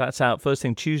edition. That's out first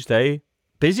thing Tuesday.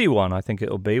 Busy one, I think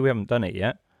it'll be. We haven't done it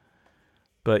yet.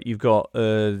 But you've got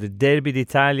the Derby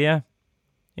d'Italia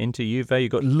into Juve.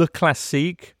 You've got Le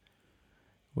Classique,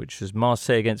 which is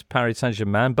Marseille against Paris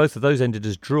Saint-Germain. Both of those ended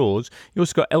as draws. You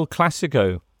also got El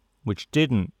Clasico, which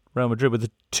didn't. Real Madrid with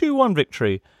a 2-1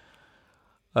 victory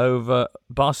over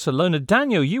Barcelona.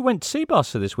 Daniel, you went to see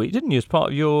Barca this week, didn't you, as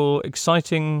part of your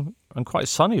exciting and quite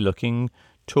sunny-looking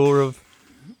tour of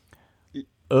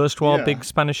erstwhile big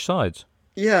Spanish sides?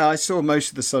 Yeah, I saw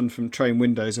most of the sun from train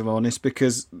windows, if I'm honest,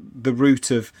 because the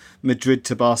route of Madrid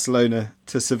to Barcelona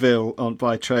to Seville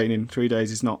by train in 3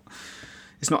 days is not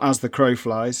as the crow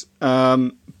flies.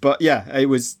 But yeah, it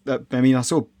was. I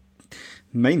saw.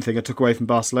 The main thing I took away from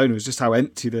Barcelona was just how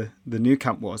empty the new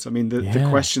camp was. I mean, the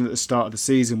question at the start of the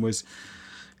season was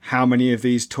how many of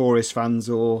these tourist fans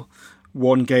or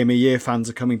one game a year fans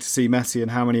are coming to see Messi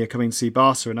and how many are coming to see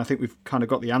Barca, and I think we've kind of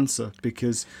got the answer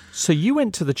because... So you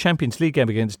went to the Champions League game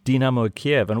against Dynamo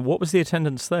Kiev, and what was the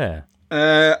attendance there?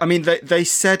 They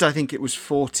said, I think it was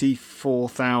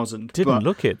 44,000. Didn't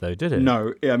look it though, did it?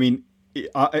 No, I mean,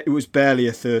 it was barely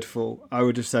a third full. I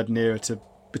would have said nearer to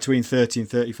between 30 and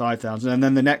 35,000. And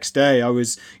then the next day I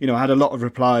had a lot of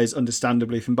replies,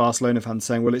 understandably, from Barcelona fans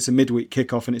saying, well, it's a midweek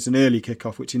kickoff and it's an early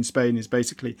kickoff, which in Spain is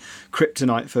basically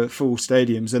kryptonite for full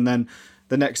stadiums. And then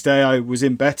the next day I was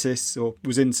in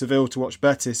Seville to watch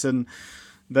Betis, and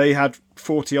they had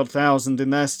 40-odd thousand in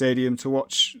their stadium to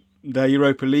watch their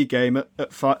Europa League game at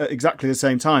exactly the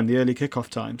same time, the early kickoff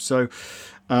time. So,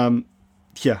 I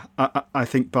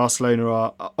think Barcelona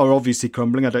are obviously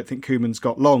crumbling. I don't think Koeman's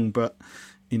got long, but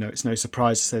it's no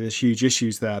surprise to say there's huge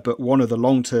issues there. But one of the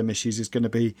long-term issues is going to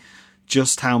be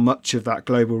just how much of that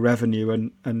global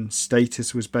revenue and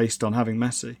status was based on having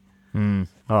Messi. All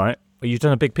right. Well, you've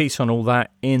done a big piece on all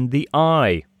that in The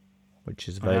Eye, which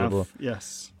is available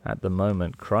at the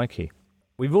moment. Crikey.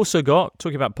 We've also got,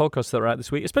 talking about podcasts that are out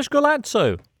this week, a special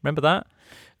Golazzo. Remember that?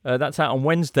 That's out on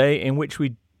Wednesday, in which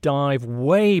we dive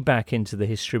way back into the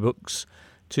history books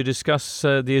to discuss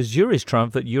the Azzurri's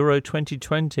triumph at Euro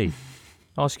 2020.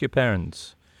 Ask your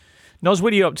parents. Noz,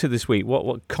 what are you up to this week?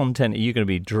 What content are you going to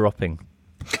be dropping?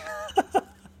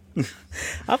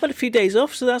 I've had a few days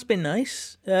off, so that's been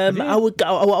nice. I want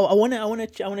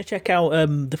to check out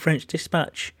the French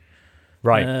Dispatch.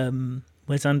 Right.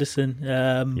 Wes Anderson.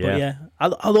 But yeah,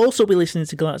 I'll also be listening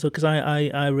to Galacto because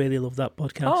I really love that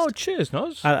podcast. Oh, cheers,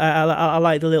 Noz. I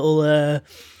like the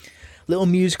little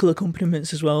musical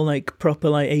accompaniments as well, like proper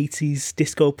 80s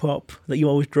disco pop that you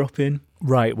always drop in.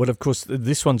 Right. Well, of course,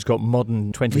 this one's got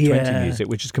modern 2020 music,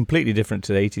 which is completely different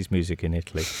to the 80s music in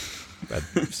Italy.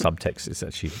 Subtext is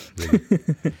actually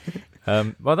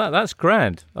really... well, that's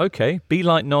grand. Okay. Be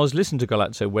like Noz. Listen to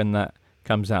Golazzo when that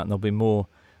comes out, and there'll be more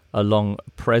along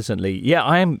presently. Yeah,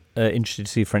 I am interested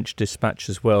to see French Dispatch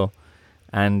as well.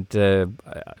 And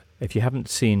if you haven't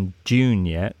seen Dune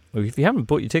yet, or if you haven't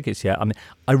bought your tickets yet, I mean,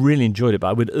 I really enjoyed it, but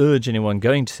I would urge anyone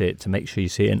going to see it to make sure you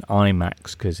see it in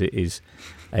IMAX, because it is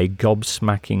a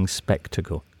gobsmacking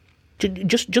spectacle.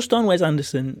 Just on Wes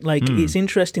Anderson, it's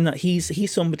interesting that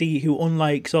he's somebody who,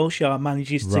 unlike Solskjaer,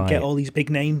 manages to get all these big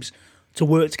names to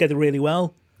work together really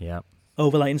well. Yeah.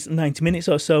 Over 90 minutes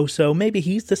or so. So maybe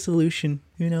he's the solution.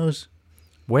 Who knows?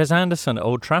 Wes Anderson at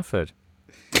Old Trafford.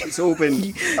 It's all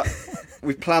been...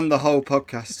 we've planned the whole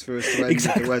podcast for us to end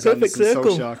with the Wes Anderson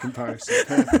Solskjaer comparison.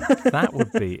 That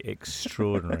would be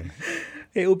extraordinary.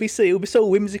 It would be so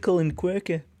whimsical and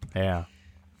quirky. Yeah.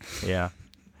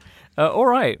 All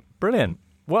right. Brilliant.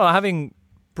 Well, having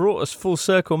brought us full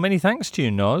circle, many thanks to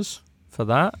you, Noz, for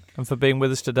that and for being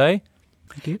with us today.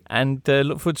 Thank you. And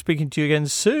look forward to speaking to you again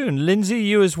soon. Lindsay,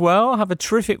 you as well. Have a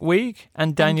terrific week.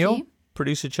 And Daniel,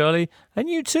 producer Charlie, and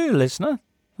you too, listener.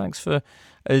 Thanks for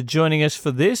joining us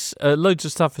for this. Loads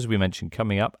of stuff, as we mentioned,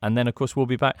 coming up. And then, of course, we'll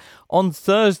be back on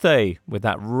Thursday with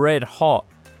that red-hot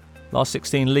Last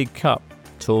 16 League Cup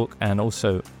talk and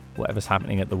also whatever's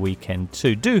happening at the weekend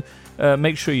too. Do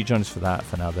make sure you join us for that.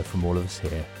 For now, though, from all of us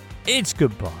here, it's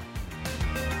goodbye.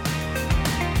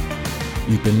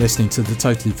 You've been listening to the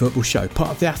Totally Football Show, part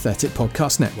of the Athletic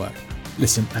Podcast Network.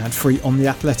 Listen ad-free on the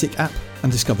Athletic app,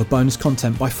 and discover bonus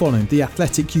content by following The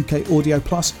Athletic UK Audio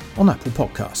Plus on Apple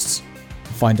Podcasts.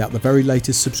 Find out the very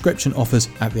latest subscription offers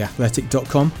at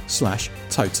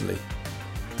theathletic.com/totally.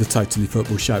 The Totally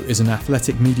Football Show is an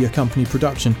Athletic Media Company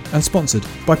production and sponsored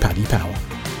by Paddy Power.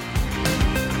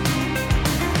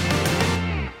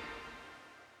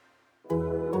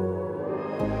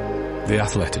 The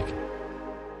Athletic.